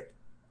concentrate.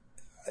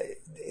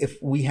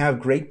 If we have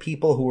great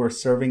people who are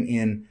serving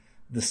in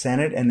the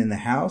Senate and in the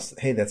House,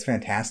 hey, that's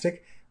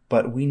fantastic.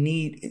 But we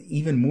need,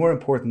 even more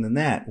important than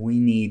that, we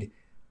need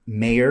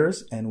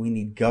mayors and we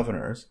need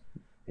governors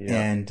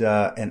and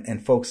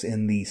folks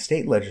in the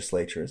state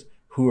legislatures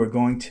who are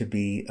going to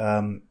be,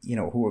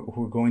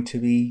 who are going to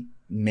be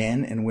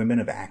men and women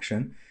of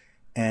action,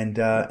 and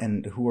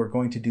who are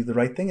going to do the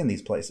right thing in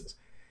these places.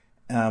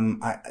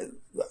 I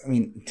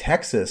mean,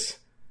 Texas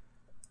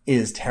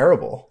is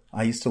terrible.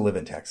 I used to live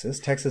in Texas.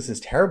 Texas is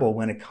terrible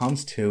when it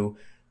comes to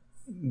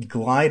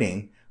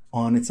gliding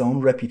on its own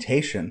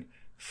reputation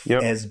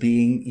as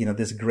being,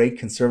 this great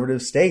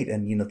conservative state,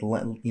 and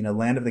the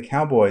land of the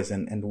cowboys,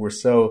 and we're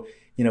so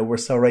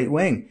right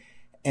wing,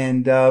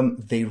 and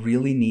they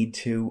really need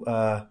to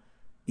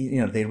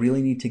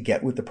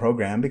get with the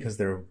program, because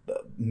there are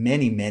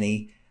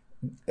many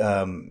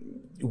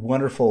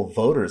wonderful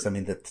voters. I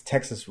mean, the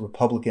Texas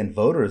Republican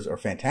voters are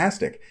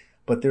fantastic,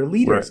 but their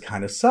leaders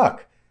kind of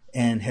suck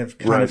and have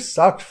kind of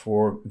sucked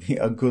for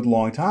a good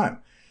long time.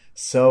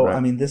 So, I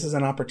mean, this is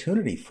an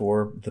opportunity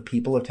for the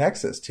people of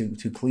Texas to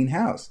clean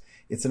house.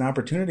 It's an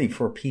opportunity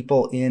for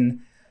people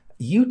in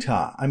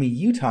Utah. I mean,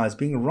 Utah is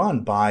being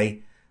run by,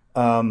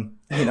 by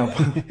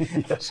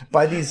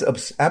these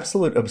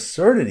absolute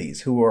absurdities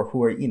who are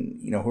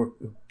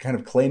kind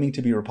of claiming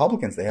to be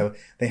Republicans. They have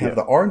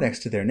the R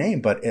next to their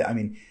name, but I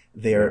mean,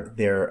 they're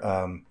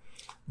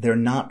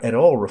not at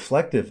all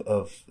reflective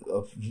of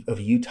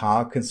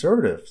Utah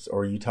conservatives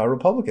or Utah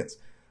Republicans.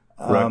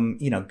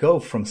 Go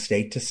from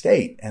state to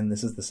state, and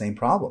this is the same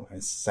problem.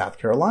 It's South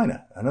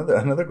Carolina,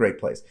 another great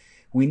place.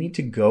 We need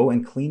to go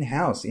and clean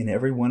house in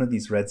every one of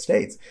these red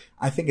states.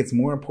 I think it's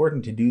more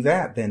important to do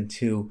that than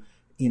to,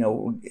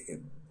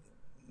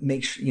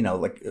 make sure,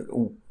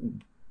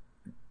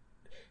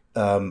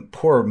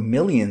 pour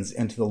millions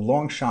into the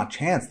long shot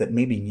chance that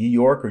maybe New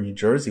York or New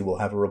Jersey will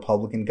have a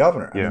Republican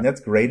governor. I mean,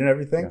 that's great and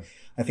everything. Yeah.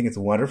 I think it's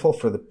wonderful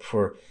for the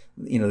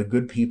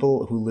good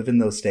people who live in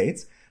those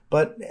states.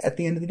 But at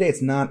the end of the day,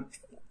 it's not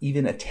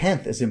even a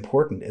tenth as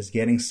important as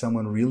getting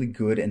someone really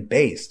good and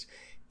based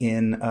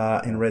in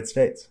red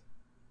states.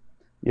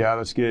 Yeah,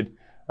 that's good.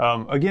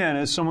 Again,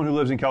 as someone who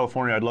lives in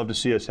California, I'd love to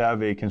see us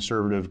have a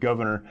conservative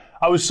governor.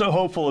 I was so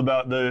hopeful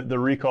about the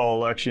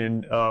recall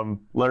election.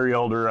 Larry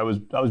Elder, I was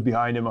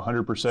behind him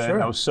 100%.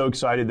 Sure. I was so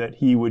excited that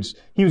he was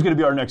going to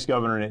be our next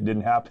governor, and it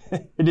didn't happen.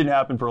 It didn't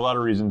happen for a lot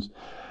of reasons.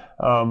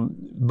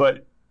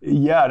 But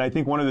yeah, and I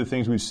think one of the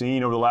things we've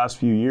seen over the last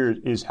few years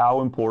is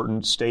how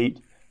important state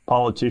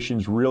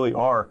politicians really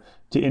are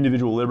to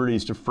individual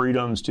liberties, to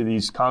freedoms, to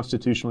these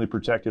constitutionally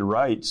protected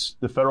rights.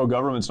 The federal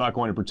government's not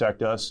going to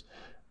protect us,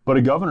 but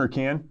a governor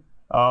can.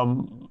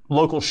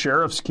 Local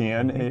sheriffs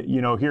can.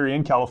 Mm-hmm. Here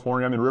in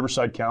California, I'm in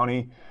Riverside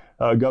County.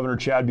 Sheriff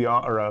Chad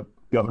Bianco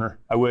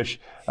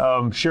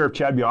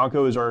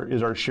is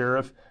our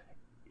sheriff.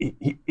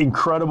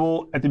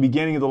 Incredible. At the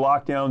beginning of the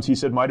lockdowns, he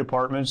said,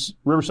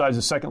 Riverside is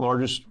the second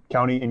largest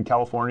county in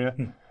California.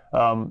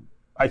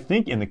 I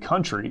think in the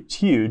country. It's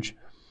huge.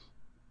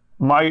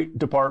 My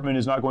department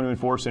is not going to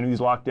enforce any of these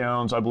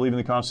lockdowns. I believe in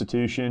the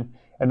Constitution,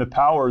 and the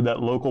power that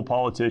local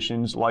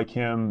politicians like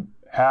him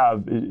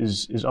have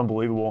is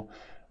unbelievable.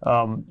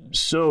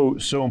 So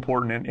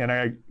important. And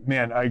I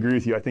agree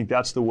with you. I think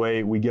that's the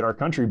way we get our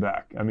country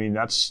back. I mean,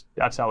 that's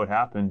how it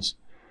happens.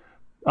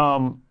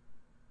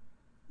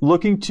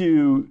 Looking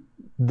to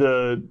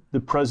the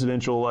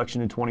presidential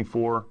election in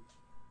 2024,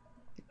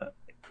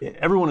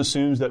 everyone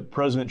assumes that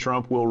President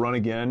Trump will run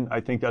again. I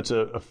think that's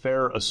a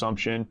fair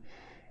assumption.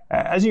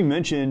 As you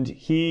mentioned,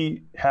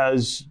 he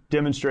has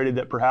demonstrated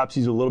that perhaps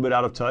he's a little bit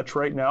out of touch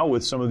right now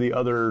with some of the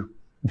other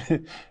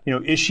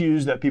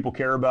issues that people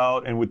care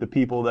about and with the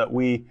people that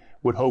we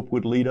would hope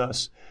would lead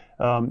us.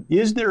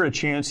 Is there a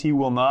chance he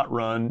will not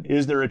run?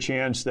 Is there a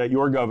chance that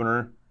your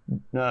governor,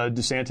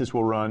 DeSantis,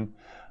 will run?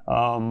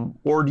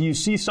 Or do you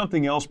see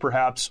something else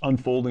perhaps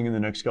unfolding in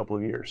the next couple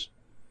of years?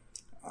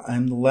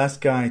 I'm the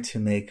last guy to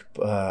make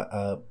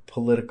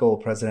political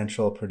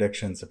presidential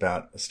predictions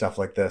about stuff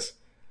like this.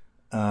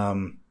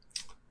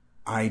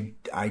 I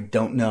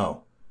don't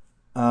know.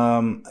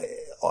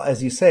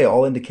 As you say,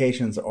 all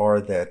indications are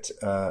that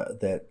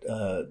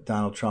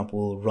Donald Trump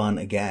will run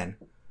again.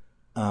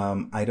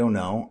 I don't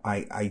know.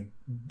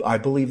 I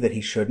believe that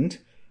he shouldn't.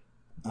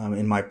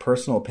 In my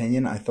personal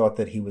opinion, I thought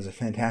that he was a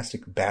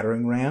fantastic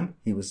battering ram.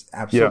 He was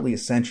absolutely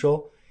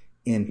essential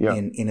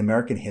in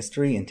American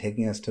history in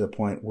taking us to the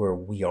point where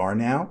we are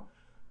now.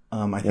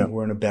 I think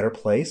we're in a better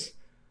place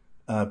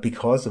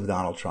because of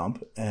Donald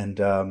Trump, and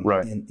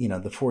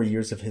the 4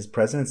 years of his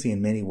presidency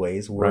in many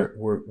ways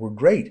were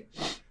great.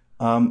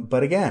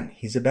 But again,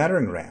 he's a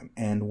battering ram,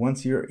 and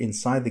once you're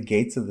inside the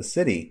gates of the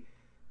city,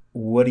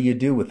 what do you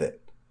do with it?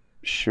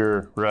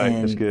 Sure, right.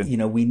 And, that's good.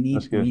 We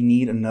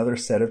need another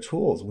set of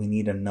tools. We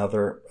need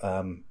another,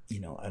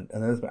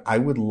 another. I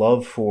would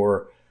love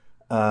for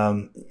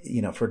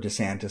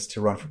DeSantis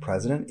to run for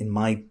president. In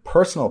my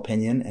personal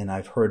opinion, and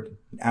I've heard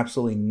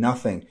absolutely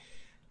nothing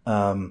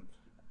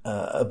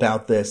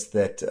about this.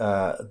 That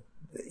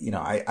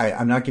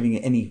I'm not giving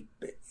you any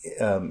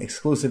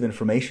exclusive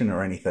information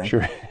or anything.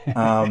 Sure.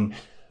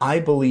 I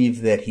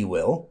believe that he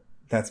will.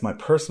 That's my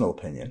personal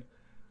opinion.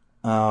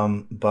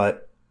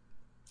 But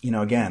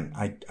again,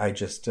 I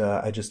just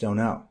don't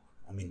know.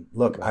 I mean,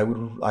 look, I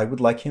would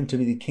like him to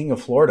be the king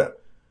of Florida.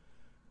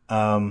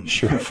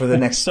 Sure. For the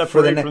next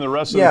from the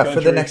rest of the country.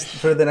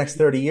 for the next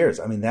 30 years.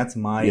 I mean, that's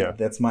my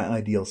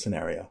ideal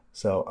scenario.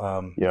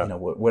 So,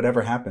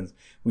 whatever happens,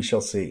 we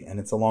shall see, and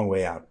it's a long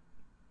way out.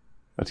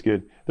 That's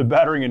good. The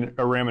battering and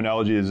a ram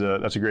analogy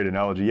that's a great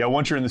analogy. Yeah,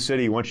 once you're in the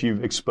city, once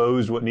you've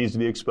exposed what needs to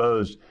be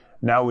exposed,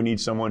 now we need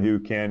someone who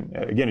can,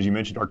 again, as you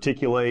mentioned,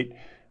 articulate,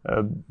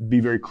 be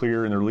very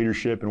clear in their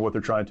leadership and what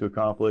they're trying to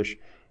accomplish.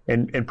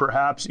 And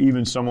perhaps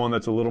even someone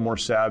that's a little more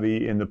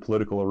savvy in the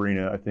political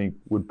arena, I think,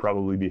 would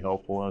probably be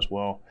helpful as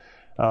well.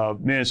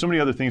 Man, so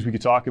many other things we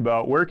could talk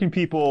about. Where can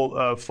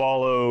people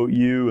follow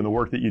you and the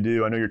work that you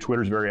do? I know your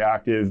Twitter's very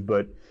active,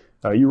 but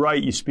you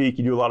write, you speak,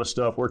 you do a lot of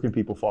stuff. Where can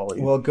people follow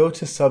you? Well, go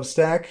to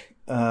Substack,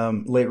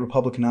 Late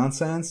Republic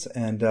Nonsense,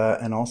 and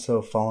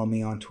also follow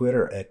me on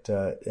Twitter at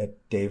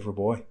Dave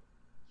Raboy.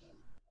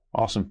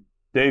 Awesome.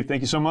 Dave,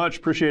 thank you so much.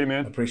 Appreciate it,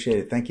 man. Appreciate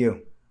it. Thank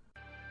you.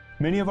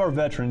 Many of our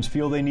veterans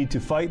feel they need to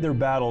fight their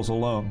battles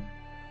alone.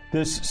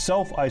 This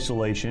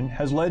self-isolation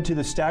has led to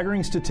the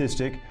staggering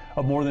statistic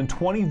of more than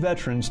 20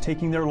 veterans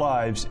taking their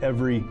lives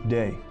every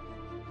day.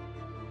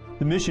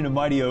 The mission of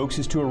Mighty Oaks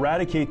is to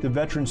eradicate the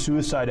veteran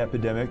suicide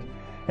epidemic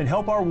and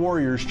help our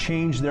warriors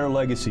change their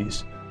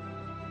legacies.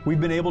 We've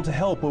been able to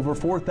help over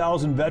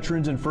 4,000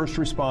 veterans and first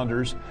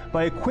responders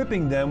by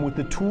equipping them with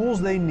the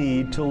tools they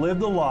need to live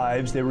the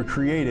lives they were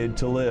created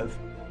to live.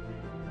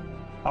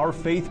 Our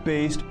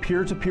faith-based,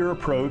 peer-to-peer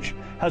approach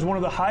has one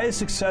of the highest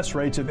success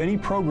rates of any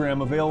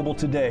program available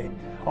today,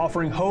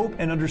 offering hope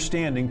and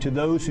understanding to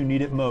those who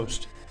need it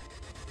most.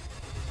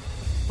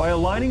 By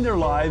aligning their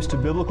lives to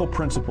biblical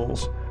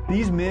principles,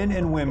 these men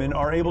and women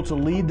are able to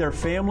lead their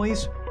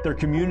families, their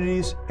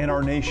communities, and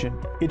our nation.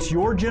 It's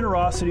your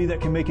generosity that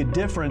can make a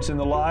difference in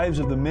the lives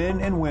of the men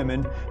and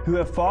women who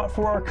have fought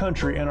for our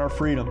country and our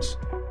freedoms.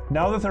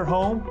 Now that they're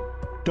home,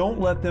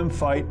 don't let them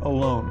fight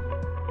alone.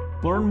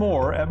 Learn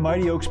more at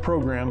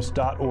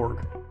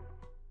mightyoaksprograms.org.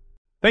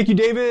 Thank you,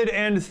 David,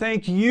 and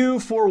thank you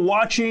for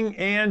watching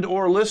and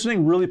or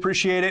listening. Really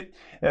appreciate it.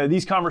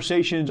 These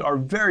conversations are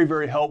very,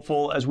 very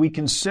helpful as we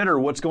consider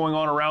what's going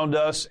on around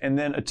us and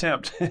then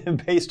attempt,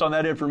 based on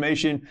that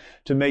information,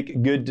 to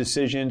make good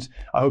decisions.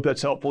 I hope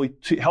that's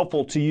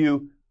helpful to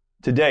you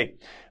today.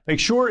 Make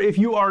sure, if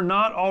you are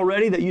not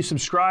already, that you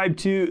subscribe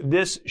to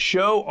this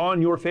show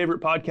on your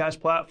favorite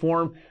podcast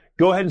platform.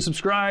 Go ahead and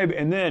subscribe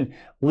and then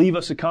leave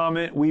us a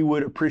comment. We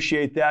would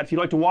appreciate that. If you'd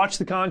like to watch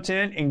the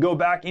content and go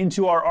back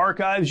into our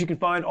archives, you can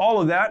find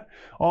all of that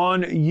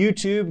on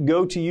YouTube.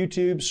 Go to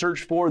YouTube,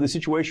 search for The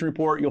Situation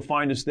Report. You'll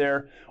find us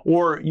there.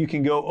 Or you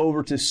can go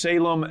over to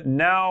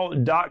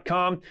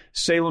salemnow.com,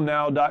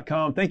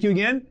 salemnow.com. Thank you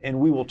again, and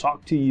we will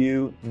talk to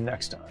you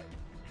next time.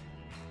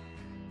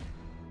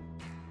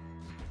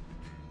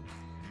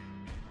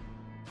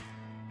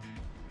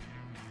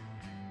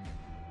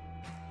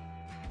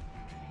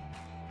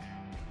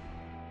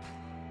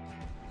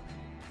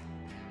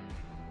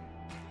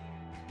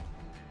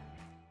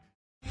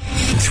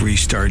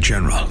 Three-star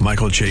General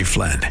Michael J.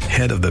 Flynn,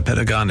 head of the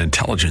Pentagon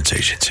Intelligence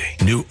Agency,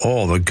 knew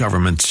all the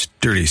government's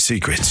dirty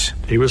secrets.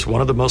 He was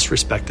one of the most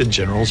respected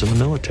generals in the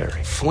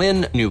military.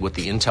 Flynn knew what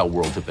the intel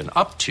world had been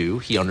up to.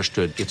 He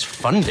understood its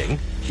funding.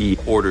 He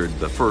ordered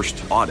the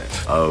first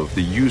audit of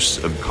the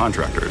use of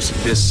contractors.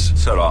 This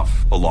set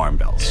off alarm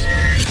bells.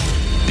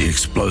 The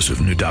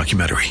explosive new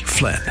documentary,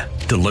 Flynn,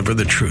 Deliver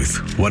the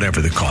Truth, Whatever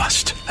the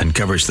Cost,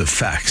 uncovers the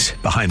facts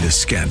behind this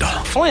scandal.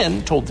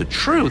 Flynn told the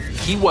truth.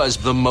 He was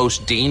the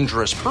most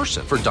dangerous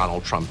person for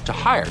Donald Trump to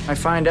hire. I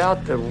find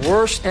out the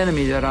worst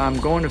enemy that I'm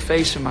going to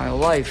face in my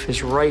life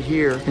is right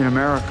here in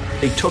America.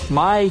 They took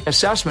my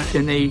assessment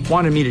and they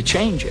wanted me to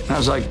change it. And I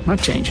was like, I'm not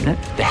changing it.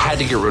 They had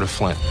to get rid of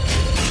Flynn.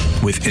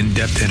 With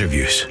in-depth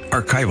interviews,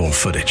 archival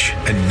footage,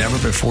 and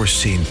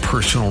never-before-seen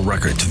personal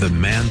records of the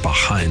man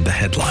behind the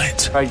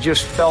headlines. I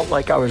just felt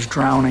like I was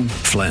drowning.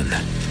 Flynn,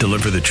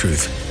 Deliver the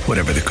Truth,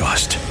 Whatever the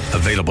Cost.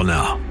 Available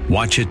now.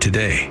 Watch it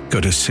today.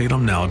 Go to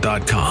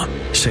salemnow.com,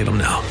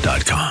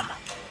 salemnow.com.